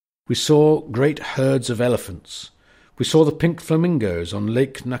moths. We saw great herds of elephants. We saw the pink flamingos on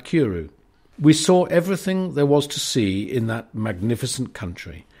Lake Nakuru. We saw everything there was to see in that magnificent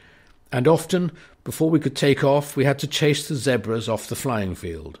country. And often, before we could take off, we had to chase the zebras off the flying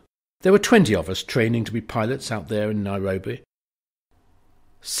field. There were 20 of us training to be pilots out there in Nairobi.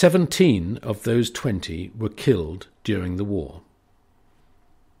 17 of those 20 were killed during the war.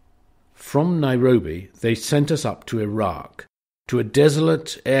 From Nairobi, they sent us up to Iraq, to a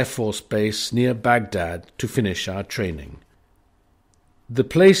desolate Air Force base near Baghdad to finish our training. The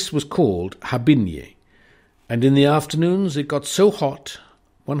place was called Habinye, and in the afternoons it got so hot,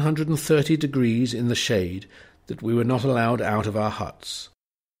 130 degrees in the shade, that we were not allowed out of our huts.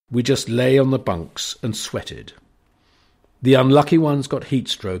 We just lay on the bunks and sweated. The unlucky ones got heat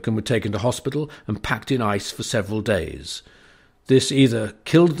stroke and were taken to hospital and packed in ice for several days. This either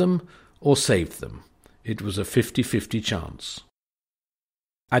killed them or saved them. It was a 50-50 chance.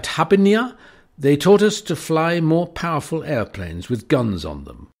 At Habinye, they taught us to fly more powerful airplanes with guns on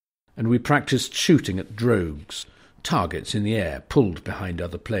them, and we practiced shooting at drogues, targets in the air pulled behind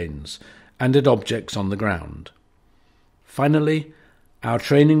other planes, and at objects on the ground. Finally, our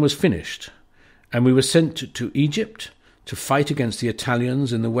training was finished, and we were sent to Egypt to fight against the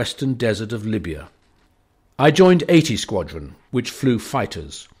Italians in the western desert of Libya. I joined 80 Squadron, which flew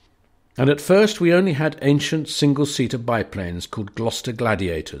fighters, and at first we only had ancient single-seater biplanes called Gloucester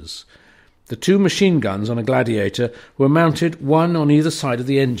Gladiators. The 2 machine guns on a Gladiator were mounted one on either side of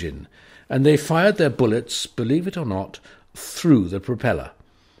the engine, and they fired their bullets, believe it or not, through the propeller.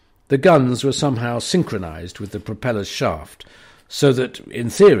 The guns were somehow synchronized with the propeller's shaft, so that, in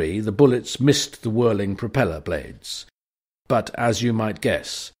theory, the bullets missed the whirling propeller blades. But, as you might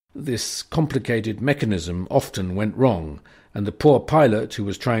guess, this complicated mechanism often went wrong, and the poor pilot who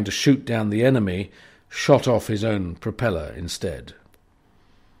was trying to shoot down the enemy shot off his own propeller instead.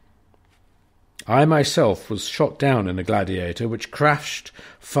 I myself was shot down in a Gladiator which crashed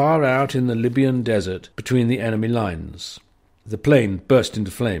far out in the Libyan desert between the enemy lines. The plane burst into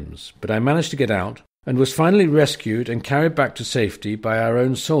flames, but I managed to get out and was finally rescued and carried back to safety by our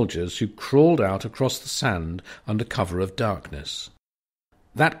own soldiers who crawled out across the sand under cover of darkness.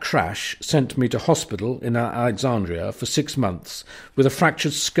 That crash sent me to hospital in Alexandria for 6 months with a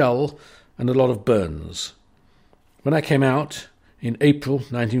fractured skull and a lot of burns. When I came out, in April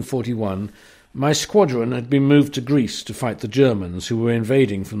 1941, my squadron had been moved to Greece to fight the Germans who were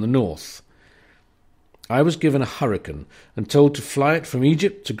invading from the north. I was given a Hurricane and told to fly it from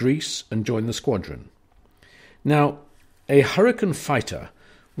Egypt to Greece and join the squadron. Now, a Hurricane fighter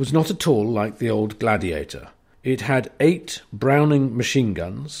was not at all like the old Gladiator. It had 8 Browning machine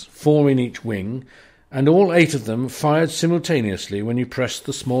guns, 4 in each wing, and all 8 of them fired simultaneously when you pressed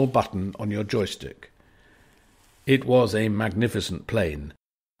the small button on your joystick. It was a magnificent plane,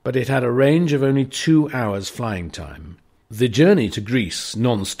 but it had a range of only 2 hours flying time. The journey to Greece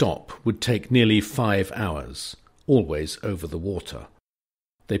non-stop would take nearly 5 hours, always over the water.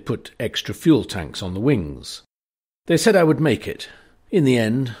 They put extra fuel tanks on the wings. They said I would make it. In the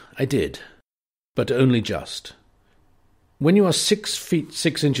end, I did. But only just. When you are 6 feet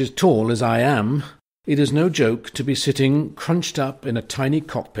 6 inches tall, as I am, it is no joke to be sitting crunched up in a tiny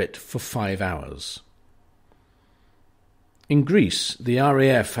cockpit for 5 hours. In Greece, the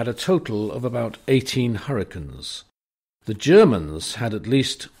RAF had a total of about 18 Hurricanes. The Germans had at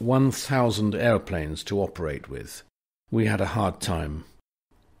least 1,000 airplanes to operate with. We had a hard time.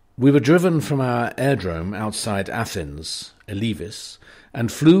 We were driven from our airdrome outside Athens, Elivis,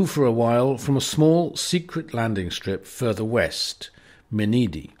 and flew for a while from a small secret landing strip further west,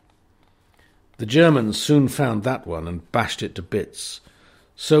 Menidi. The Germans soon found that one and bashed it to bits.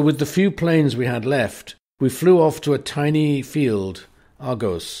 So with the few planes we had left, we flew off to a tiny field,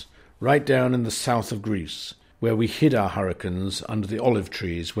 Argos, right down in the south of Greece, where we hid our Hurricanes under the olive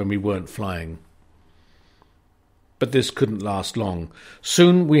trees when we weren't flying. But this couldn't last long.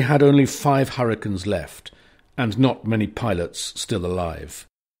 Soon we had only 5 Hurricanes left, and not many pilots still alive.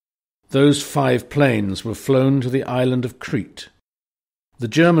 Those 5 planes were flown to the island of Crete. The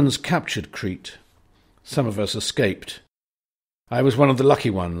Germans captured Crete. Some of us escaped. I was one of the lucky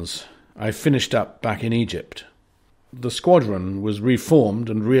ones. I finished up back in Egypt. The squadron was reformed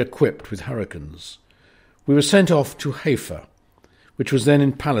and re-equipped with Hurricanes. We were sent off to Haifa, which was then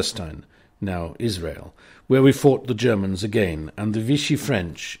in Palestine, now Israel, where we fought the Germans again, and the Vichy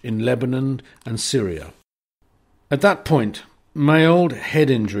French in Lebanon and Syria. At that point, my old head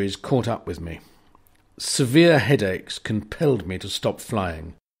injuries caught up with me. Severe headaches compelled me to stop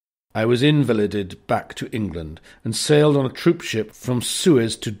flying. I was invalided back to England and sailed on a troop ship from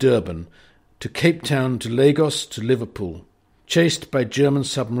Suez to Durban, to Cape Town, to Lagos, to Liverpool, chased by German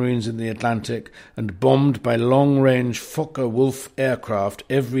submarines in the Atlantic and bombed by long-range Fokker-Wulf aircraft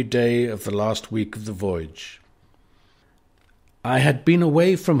every day of the last week of the voyage. I had been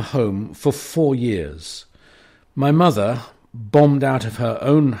away from home for 4 years. My mother, bombed out of her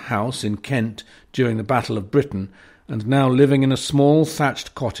own house in Kent during the Battle of Britain, and now living in a small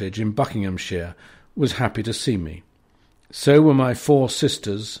thatched cottage in Buckinghamshire, was happy to see me. So were my 4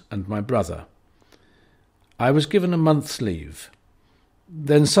 sisters and my brother. I was given a month's leave.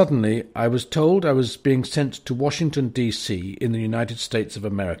 Then suddenly I was told I was being sent to Washington, D.C. in the United States of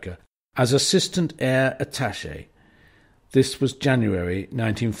America as Assistant Air Attaché. This was January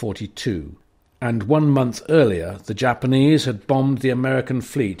 1942, and 1 month earlier the Japanese had bombed the American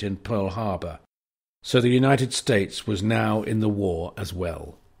fleet in Pearl Harbor. So the United States was now in the war as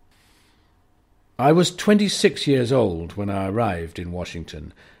well. I was 26 years old when I arrived in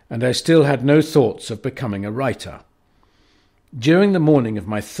Washington, and I still had no thoughts of becoming a writer. During the morning of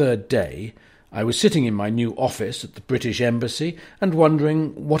my 3rd day, I was sitting in my new office at the British Embassy and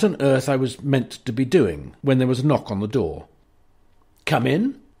wondering what on earth I was meant to be doing when there was a knock on the door. "Come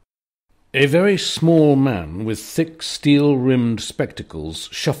in." A very small man with thick steel-rimmed spectacles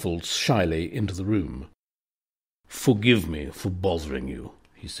shuffled shyly into the room. "Forgive me for bothering you,"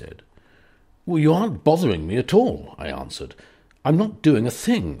 he said. "Well, you aren't bothering me at all," I answered. "I'm not doing a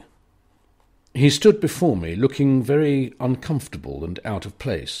thing." He stood before me, looking very uncomfortable and out of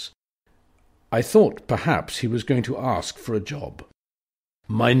place. I thought perhaps he was going to ask for a job.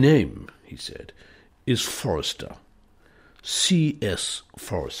 "My name," he said, "is Forrester. C.S.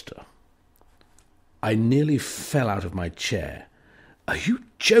 Forrester." I nearly fell out of my chair. "Are you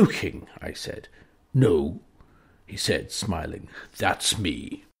joking?" I said. "No," he said, smiling. "That's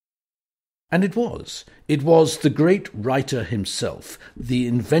me." And it was. It was the great writer himself, the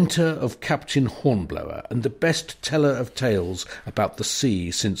inventor of Captain Hornblower, and the best teller of tales about the sea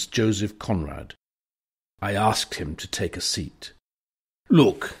since Joseph Conrad. I asked him to take a seat.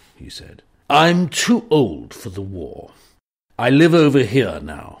 "Look," he said, "I'm too old for the war. I live over here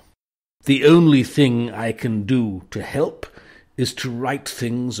now. The only thing I can do to help is to write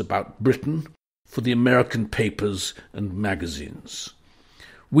things about Britain for the American papers and magazines.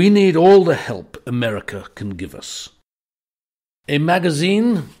 We need all the help America can give us. A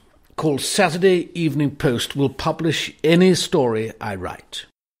magazine called Saturday Evening Post will publish any story I write.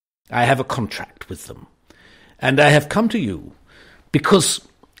 I have a contract with them. And I have come to you because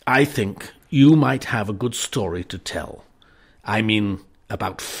I think you might have a good story to tell. I mean,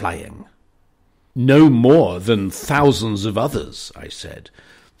 about flying." "No more than thousands of others," I said.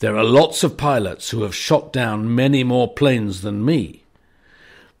 "There are lots of pilots who have shot down many more planes than me."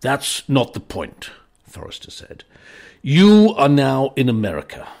 "That's not the point," Forrester said. "You are now in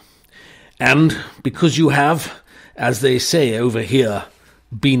America. And because you have, as they say over here,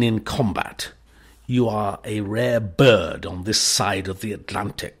 been in combat, you are a rare bird on this side of the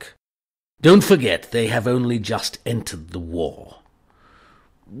Atlantic. Don't forget they have only just entered the war."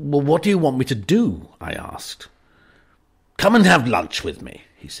 "Well, what do you want me to do?" I asked. "Come and have lunch with me,"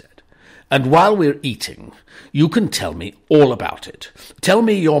 he said. "And while we're eating, you can tell me all about it. Tell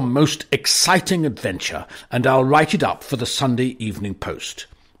me your most exciting adventure, and I'll write it up for the Sunday Evening Post.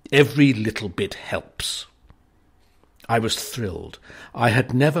 Every little bit helps." I was thrilled. I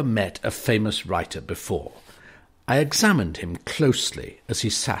had never met a famous writer before. I examined him closely as he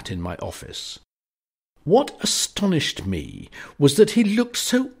sat in my office. What astonished me was that he looked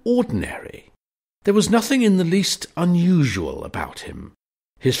so ordinary. There was nothing in the least unusual about him.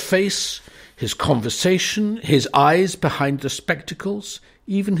 His face, his conversation, his eyes behind the spectacles,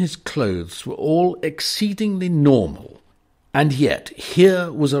 even his clothes were all exceedingly normal. And yet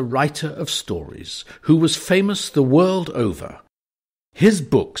here was a writer of stories who was famous the world over. His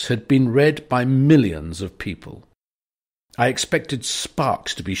books had been read by millions of people. I expected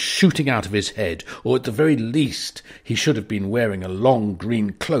sparks to be shooting out of his head, or at the very least he should have been wearing a long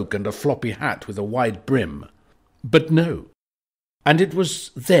green cloak and a floppy hat with a wide brim. But no. And it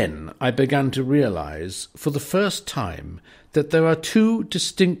was then I began to realize, for the first time, that there are 2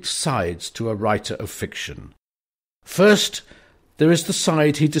 distinct sides to a writer of fiction. First, there is the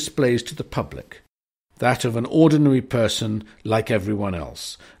side he displays to the public, that of an ordinary person like everyone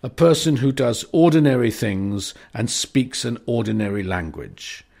else, a person who does ordinary things and speaks an ordinary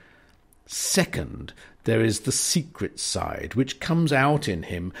language. Second, there is the secret side, which comes out in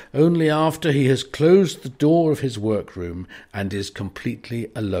him only after he has closed the door of his workroom and is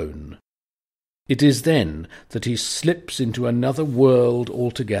completely alone. It is then that he slips into another world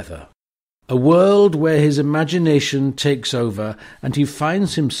altogether, a world where his imagination takes over and he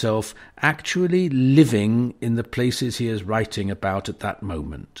finds himself actually living in the places he is writing about at that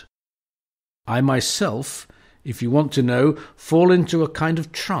moment. I myself, if you want to know, fall into a kind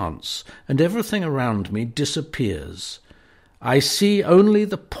of trance, and everything around me disappears. I see only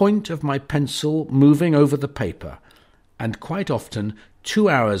the point of my pencil moving over the paper, and quite often 2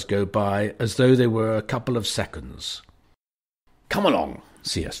 hours go by as though they were a couple of seconds. "Come along,"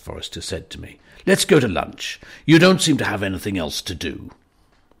 C.S. Forester said to me. "Let's go to lunch. You don't seem to have anything else to do."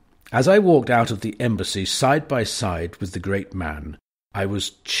 As I walked out of the embassy side by side with the great man, I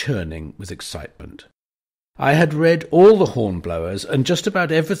was churning with excitement. I had read all the Hornblowers and just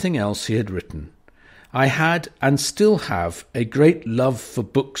about everything else he had written. I had, and still have, a great love for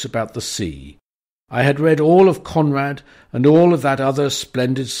books about the sea. I had read all of Conrad and all of that other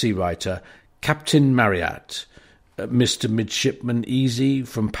splendid sea writer, Captain Marryat, Mr. Midshipman Easy,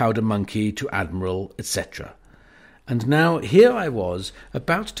 from Powder Monkey to Admiral, etc. And now here I was,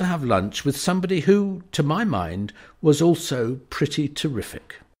 about to have lunch with somebody who, to my mind, was also pretty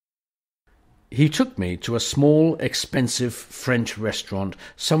terrific. He took me to a small, expensive French restaurant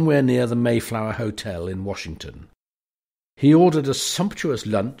somewhere near the Mayflower Hotel in Washington. He ordered a sumptuous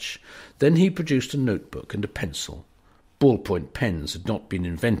lunch, then he produced a notebook and a pencil. Ballpoint pens had not been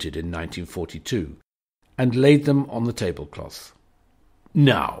invented in 1942, and laid them on the tablecloth.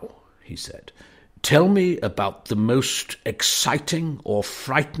 "Now," he said, "tell me about the most exciting or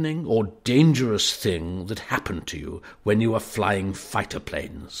frightening or dangerous thing that happened to you when you were flying fighter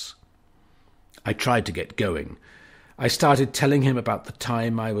planes." I tried to get going. I started telling him about the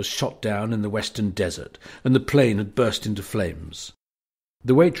time I was shot down in the western desert and the plane had burst into flames.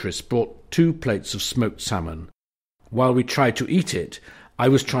 The waitress brought 2 plates of smoked salmon. While we tried to eat it, I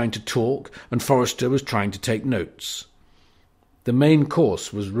was trying to talk and Forester was trying to take notes. The main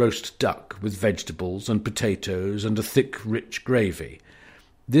course was roast duck with vegetables and potatoes and a thick, rich gravy.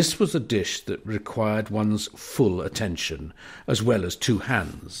 This was a dish that required one's full attention, as well as 2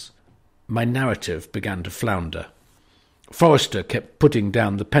 hands. My narrative began to flounder. Forester kept putting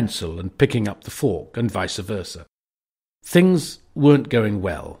down the pencil and picking up the fork, and vice versa. Things weren't going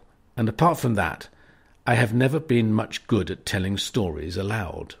well, and apart from that, I have never been much good at telling stories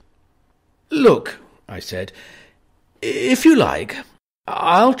aloud. "Look," I said, "if you like,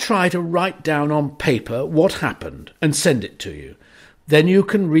 I'll try to write down on paper what happened and send it to you. Then you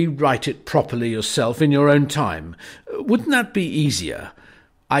can rewrite it properly yourself in your own time. Wouldn't that be easier?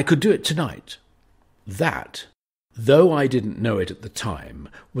 I could do it tonight." That, though I didn't know it at the time,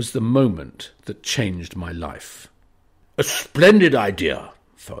 was the moment that changed my life. "A splendid idea,"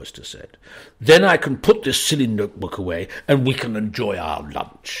 Forester said. "Then I can put this silly notebook away and we can enjoy our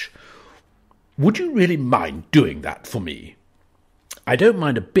lunch. Would you really mind doing that for me?" "I don't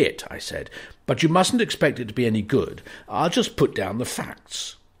mind a bit," I said, "but you mustn't expect it to be any good. I'll just put down the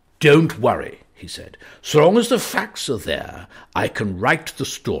facts." "Don't worry," he said. "So long as the facts are there, I can write the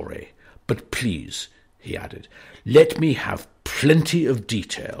story. But please," he added, "let me have plenty of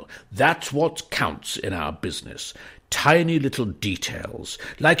detail. That's what counts in our business. Tiny little details,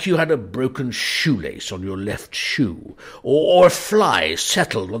 like you had a broken shoelace on your left shoe, or a fly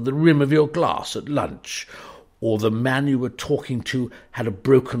settled on the rim of your glass at lunch, or the man you were talking to had a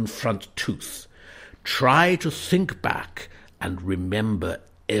broken front tooth. Try to think back and remember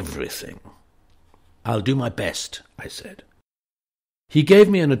everything." "I'll do my best," I said. He gave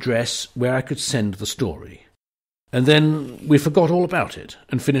me an address where I could send the story, and then we forgot all about it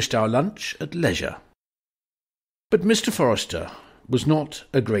and finished our lunch at leisure. But Mr. Forester was not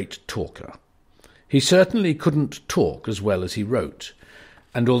a great talker. He certainly couldn't talk as well as he wrote,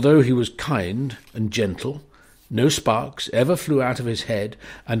 and although he was kind and gentle, no sparks ever flew out of his head,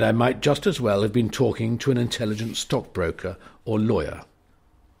 and I might just as well have been talking to an intelligent stockbroker or lawyer.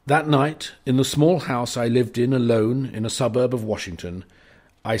 That night, in the small house I lived in alone in a suburb of Washington,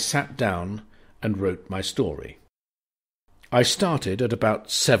 I sat down and wrote my story. I started at about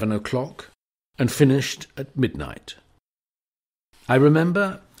 7 o'clock and finished at midnight. I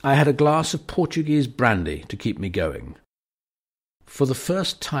remember I had a glass of Portuguese brandy to keep me going. For the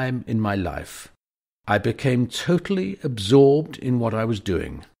first time in my life, I became totally absorbed in what I was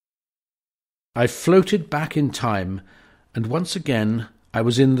doing. I floated back in time, and once again I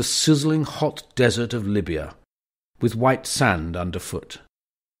was in the sizzling hot desert of Libya, with white sand underfoot,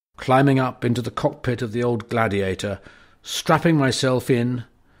 climbing up into the cockpit of the old Gladiator, strapping myself in,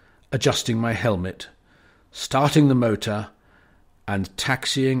 adjusting my helmet, starting the motor, and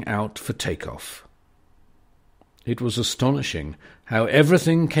taxiing out for takeoff. It was astonishing how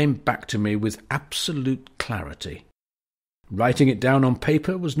everything came back to me with absolute clarity. Writing it down on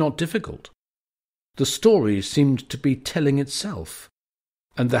paper was not difficult. The story seemed to be telling itself,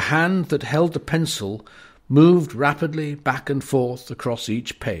 and the hand that held the pencil moved rapidly back and forth across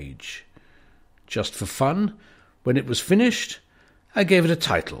each page. Just for fun, when it was finished, I gave it a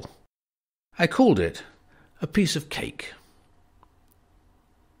title. I called it A Piece of Cake.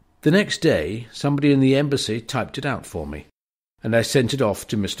 The next day, somebody in the embassy typed it out for me, and I sent it off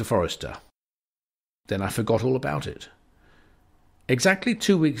to Mr. Forrester. Then I forgot all about it. Exactly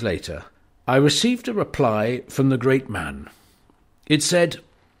 2 weeks later, I received a reply from the great man. It said,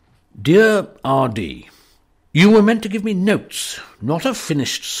 "Dear R.D., you were meant to give me notes, not a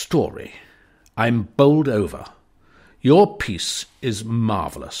finished story. I'm bowled over. Your piece is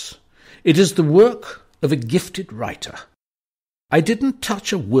marvellous. It is the work of a gifted writer. I didn't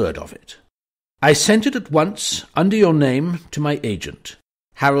touch a word of it. I sent it at once, under your name, to my agent,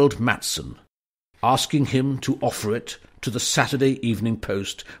 Harold Matson, asking him to offer it to the Saturday Evening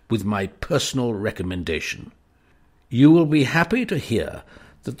Post with my personal recommendation. You will be happy to hear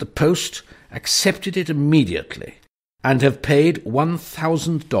that the Post accepted it immediately and have paid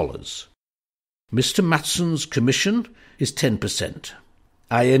 $1,000. Mr. Matson's commission is 10%.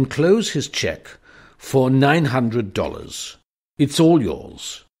 I enclose his cheque for $900. It's all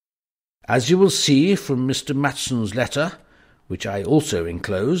yours. As you will see from Mr. Matson's letter, which I also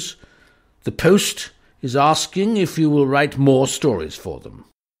enclose, the Post is asking if you will write more stories for them.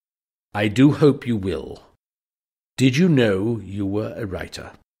 I do hope you will. Did you know you were a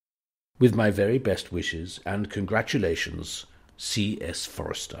writer? With my very best wishes and congratulations, C.S.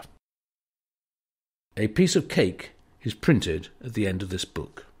 Forrester." A Piece of Cake is printed at the end of this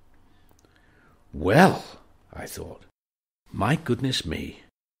book. Well, I thought, my goodness me,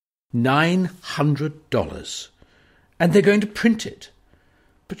 $900, and they're going to print it.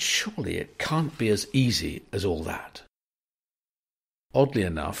 But surely it can't be as easy as all that. Oddly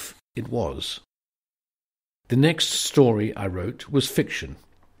enough, it was. The next story I wrote was fiction.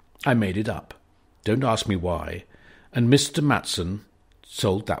 I made it up. Don't ask me why. And Mr. Matson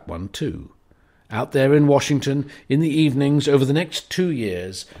sold that one too. Out there in Washington, in the evenings over the next 2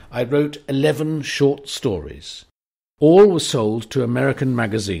 years, I wrote 11 short stories. All were sold to American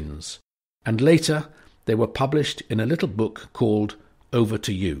magazines, and later they were published in a little book called Over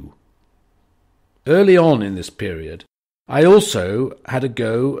to You. Early on in this period, I also had a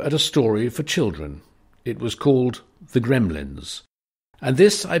go at a story for children. It was called The Gremlins, and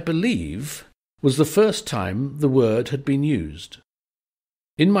this, I believe, was the first time the word had been used.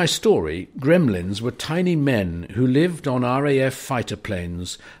 In my story, gremlins were tiny men who lived on RAF fighter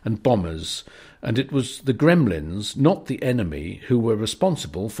planes and bombers, and it was the gremlins, not the enemy, who were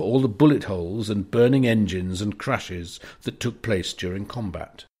responsible for all the bullet holes and burning engines and crashes that took place during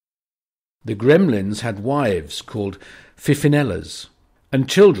combat. The gremlins had wives called Fifinellas and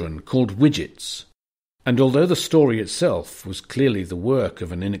children called Widgets, and although the story itself was clearly the work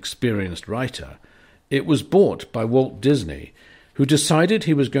of an inexperienced writer, it was bought by Walt Disney, who decided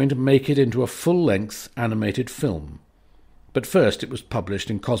he was going to make it into a full-length animated film. But first it was published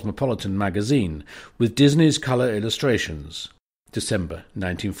in Cosmopolitan magazine with Disney's colour illustrations, December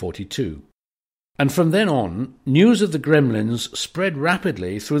 1942. And from then on, news of the Gremlins spread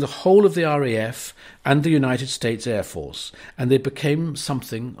rapidly through the whole of the RAF and the United States Air Force, and they became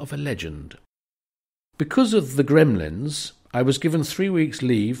something of a legend. Because of the Gremlins, I was given 3 weeks'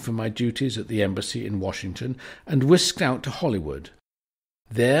 leave for my duties at the embassy in Washington and whisked out to Hollywood.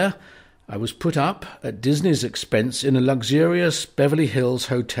 There, I was put up at Disney's expense in a luxurious Beverly Hills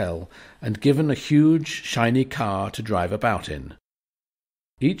hotel and given a huge, shiny car to drive about in.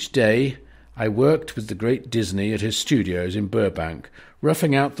 Each day, I worked with the great Disney at his studios in Burbank,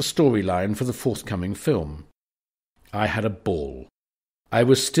 roughing out the storyline for the forthcoming film. I had a ball. I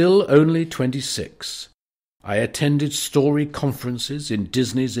was still only 26. I attended story conferences in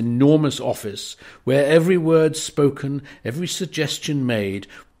Disney's enormous office, where every word spoken, every suggestion made,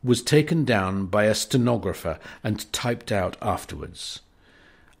 was taken down by a stenographer and typed out afterwards.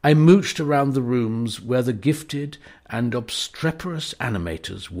 I mooched around the rooms where the gifted and obstreperous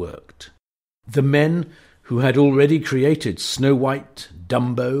animators worked. The men who had already created Snow White,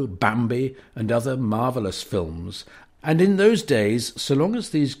 Dumbo, Bambi, and other marvellous films, and in those days, so long as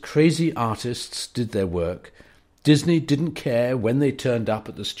these crazy artists did their work, Disney didn't care when they turned up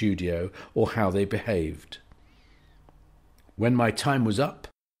at the studio or how they behaved. When my time was up,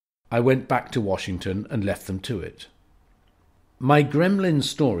 I went back to Washington and left them to it. My Gremlin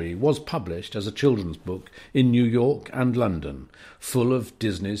story was published as a children's book in New York and London, full of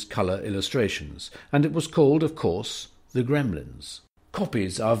Disney's colour illustrations, and it was called, of course, The Gremlins.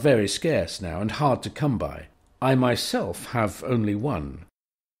 Copies are very scarce now and hard to come by. I myself have only one.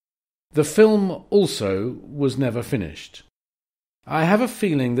 The film also was never finished. I have a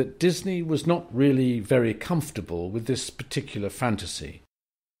feeling that Disney was not really very comfortable with this particular fantasy.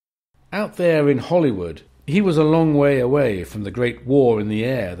 Out there in Hollywood, he was a long way away from the great war in the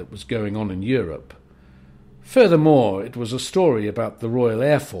air that was going on in Europe. Furthermore, it was a story about the Royal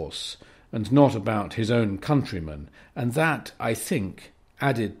Air Force and not about his own countrymen, and that, I think,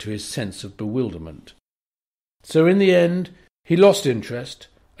 added to his sense of bewilderment. So in the end, he lost interest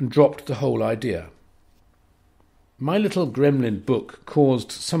and dropped the whole idea. My little Gremlin book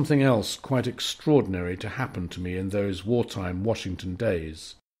caused something else quite extraordinary to happen to me in those wartime Washington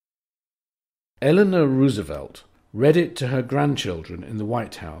days. Eleanor Roosevelt read it to her grandchildren in the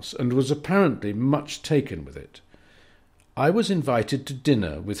White House and was apparently much taken with it. I was invited to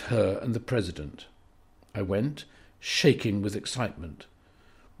dinner with her and the President. I went, shaking with excitement.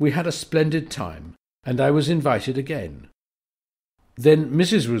 We had a splendid time, and I was invited again. Then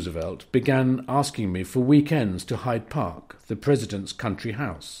Mrs. Roosevelt began asking me for weekends to Hyde Park, the President's country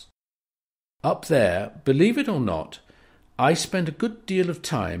house. Up there, believe it or not, I spent a good deal of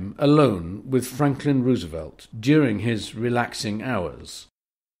time alone with Franklin Roosevelt during his relaxing hours.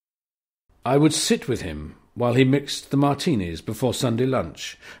 I would sit with him while he mixed the martinis before Sunday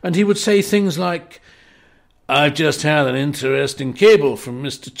lunch, and he would say things like, "I've just had an interesting cable from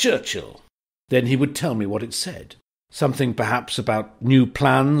Mr. Churchill." Then he would tell me what it said. Something perhaps about new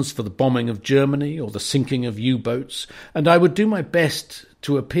plans for the bombing of Germany or the sinking of U-boats, and I would do my best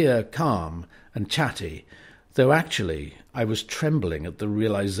to appear calm and chatty, though actually I was trembling at the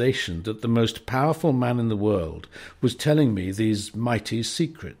realization that the most powerful man in the world was telling me these mighty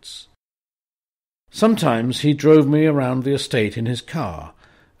secrets. Sometimes he drove me around the estate in his car,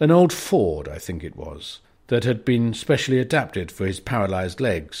 an old Ford, I think it was, that had been specially adapted for his paralyzed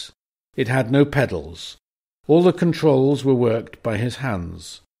legs. It had no pedals. All the controls were worked by his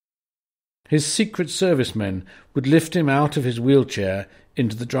hands. His Secret Service men would lift him out of his wheelchair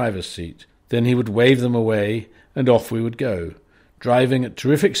into the driver's seat. Then he would wave them away, and off we would go, driving at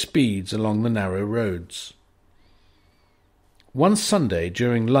terrific speeds along the narrow roads. One Sunday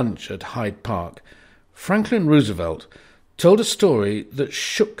during lunch at Hyde Park, Franklin Roosevelt told a story that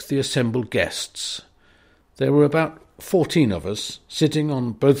shook the assembled guests. There were about 14 of us, sitting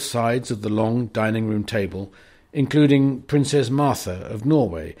on both sides of the long dining-room table, including Princess Martha of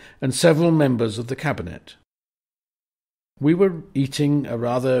Norway and several members of the cabinet. We were eating a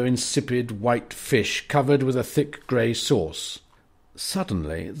rather insipid white fish covered with a thick grey sauce.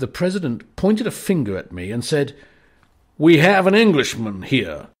 Suddenly the President pointed a finger at me and said, "We have an Englishman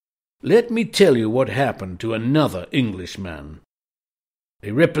here. Let me tell you what happened to another Englishman.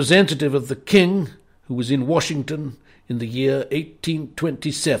 A representative of the King who was in Washington in the year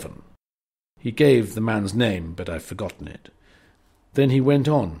 1827. He gave the man's name, but I've forgotten it. Then he went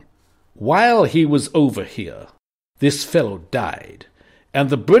on. "While he was over here, this fellow died, and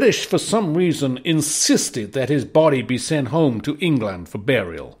the British for some reason insisted that his body be sent home to England for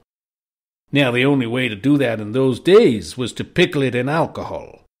burial. Now the only way to do that in those days was to pickle it in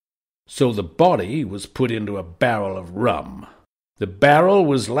alcohol. So the body was put into a barrel of rum. The barrel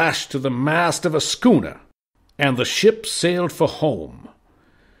was lashed to the mast of a schooner, and the ship sailed for home.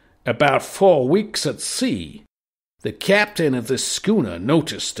 About 4 weeks at sea, the captain of this schooner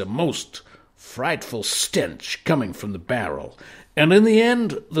noticed a most frightful stench coming from the barrel, and in the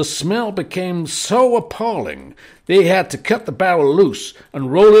end the smell became so appalling they had to cut the barrel loose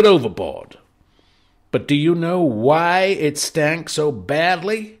and roll it overboard. But do you know why it stank so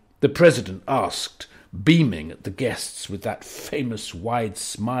badly?" the President asked, beaming at the guests with that famous wide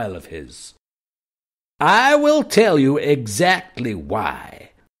smile of his. "I will tell you exactly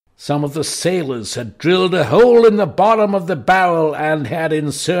why. Some of the sailors had drilled a hole in the bottom of the barrel and had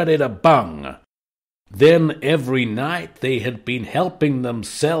inserted a bung. Then every night they had been helping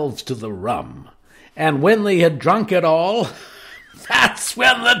themselves to the rum, and when they had drunk it all, that's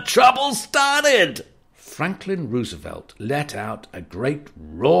when the trouble started." Franklin Roosevelt let out a great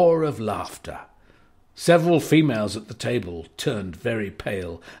roar of laughter. Several females at the table turned very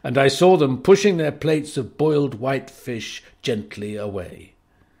pale, and I saw them pushing their plates of boiled white fish gently away.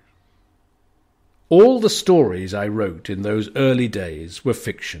 All the stories I wrote in those early days were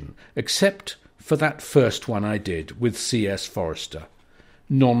fiction, except for that first one I did with C.S. Forester.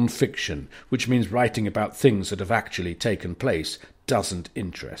 Non-fiction, which means writing about things that have actually taken place, doesn't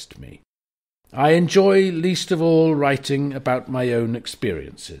interest me. I enjoy least of all writing about my own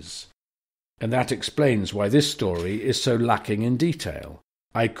experiences, and that explains why this story is so lacking in detail.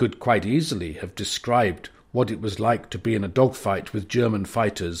 I could quite easily have described what it was like to be in a dogfight with German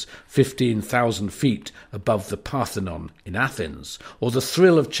fighters 15,000 feet above the Parthenon in Athens, or the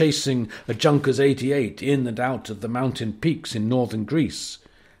thrill of chasing a Junkers 88 in and out of the mountain peaks in northern Greece.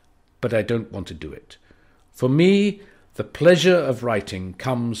 But I don't want to do it. For me, the pleasure of writing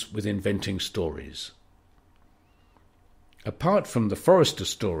comes with inventing stories. Apart from the Forester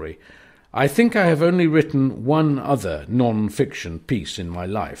story, I think I have only written one other non-fiction piece in my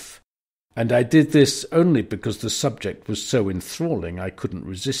life, and I did this only because the subject was so enthralling I couldn't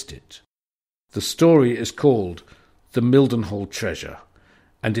resist it. The story is called The Mildenhall Treasure,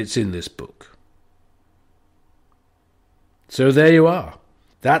 and it's in this book. So there you are.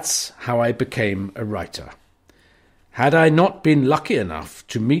 That's how I became a writer. Had I not been lucky enough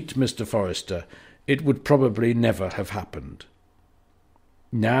to meet Mr. Forester, it would probably never have happened.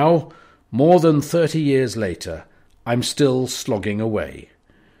 Now, more than 30 years later, I'm still slogging away.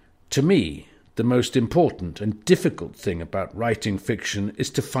 To me, the most important and difficult thing about writing fiction is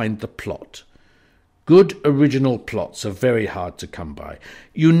to find the plot. Good original plots are very hard to come by.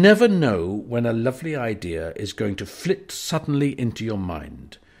 You never know when a lovely idea is going to flit suddenly into your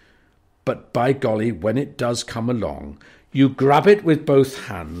mind. But by golly, when it does come along, you grab it with both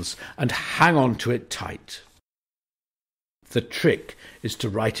hands and hang on to it tight. The trick is to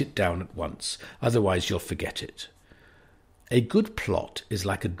write it down at once, otherwise you'll forget it. A good plot is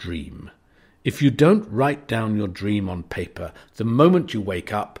like a dream. If you don't write down your dream on paper, the moment you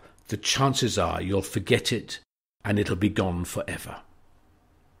wake up, the chances are you'll forget it and it'll be gone forever.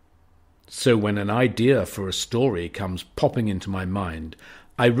 So when an idea for a story comes popping into my mind,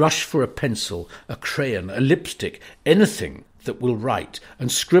 I rush for a pencil, a crayon, a lipstick, anything that will write,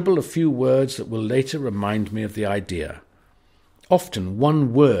 and scribble a few words that will later remind me of the idea. Often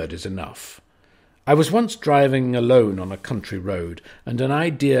one word is enough. I was once driving alone on a country road, and an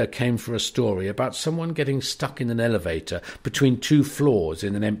idea came for a story about someone getting stuck in an elevator between two floors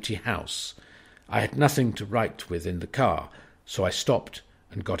in an empty house. I had nothing to write with in the car, so I stopped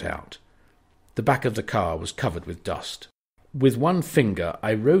and got out. The back of the car was covered with dust. With one finger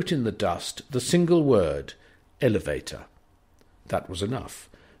I wrote in the dust the single word, elevator. That was enough.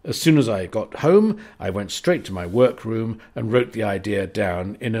 As soon as I got home, I went straight to my workroom and wrote the idea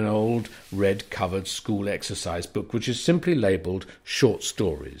down in an old red-covered school exercise book which is simply labelled Short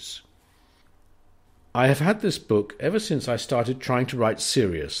Stories. I have had this book ever since I started trying to write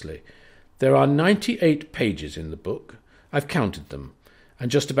seriously. There are 98 pages in the book. I've counted them, and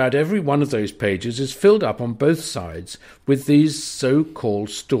just about every one of those pages is filled up on both sides with these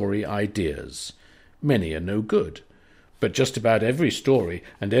so-called story ideas. Many are no good. But just about every story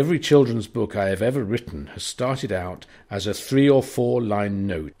and every children's book I have ever written has started out as a 3 or 4 line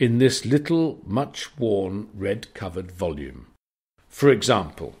note in this little, much-worn, red-covered volume. For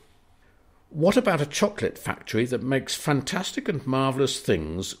example, what about a chocolate factory that makes fantastic and marvellous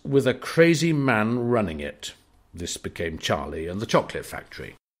things with a crazy man running it? This became Charlie and the Chocolate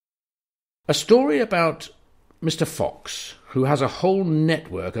Factory. A story about Mr. Fox, who has a whole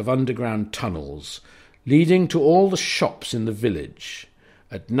network of underground tunnels leading to all the shops in the village.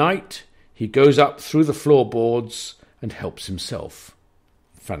 At night, he goes up through the floorboards and helps himself.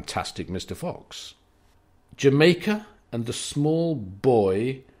 Fantastic Mr. Fox. Jamaica and the small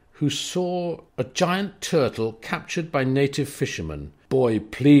boy who saw a giant turtle captured by native fishermen. Boy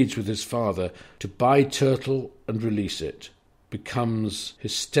pleads with his father to buy turtle and release it. Becomes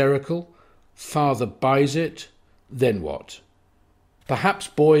hysterical. Father buys it. Then what? Perhaps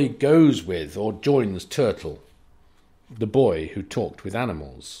boy goes with or joins turtle, the boy who talked with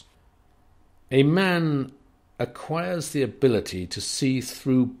animals. A man acquires the ability to see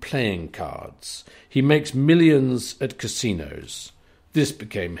through playing cards. He makes millions at casinos. This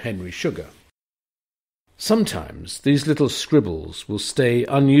became Henry Sugar. Sometimes these little scribbles will stay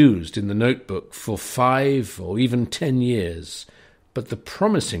unused in the notebook for 5 or even 10 years, but the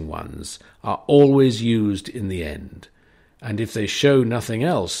promising ones are always used in the end. And if they show nothing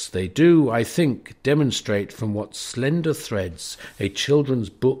else, they do, I think, demonstrate from what slender threads a children's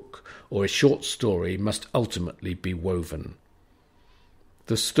book or a short story must ultimately be woven.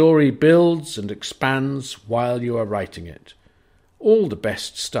 The story builds and expands while you are writing it. All the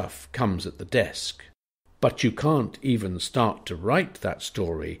best stuff comes at the desk, but you can't even start to write that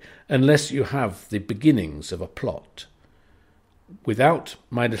story unless you have the beginnings of a plot. Without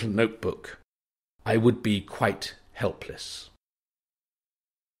my little notebook, I would be quite helpless.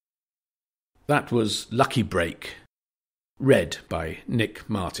 That was Lucky Break, read by Nick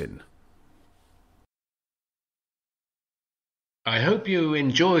Martin. I hope you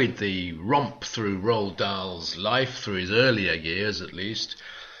enjoyed the romp through Roald Dahl's life, through his earlier years at least.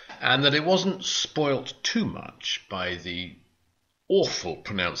 and that it wasn't spoilt too much by the awful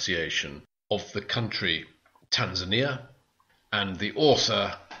pronunciation of the country Tanzania and the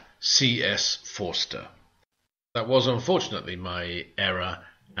author C.S. Forster. That was unfortunately my error,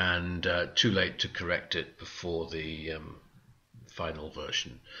 and too late to correct it before the final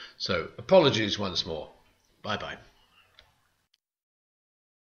version. So apologies once more. Bye bye.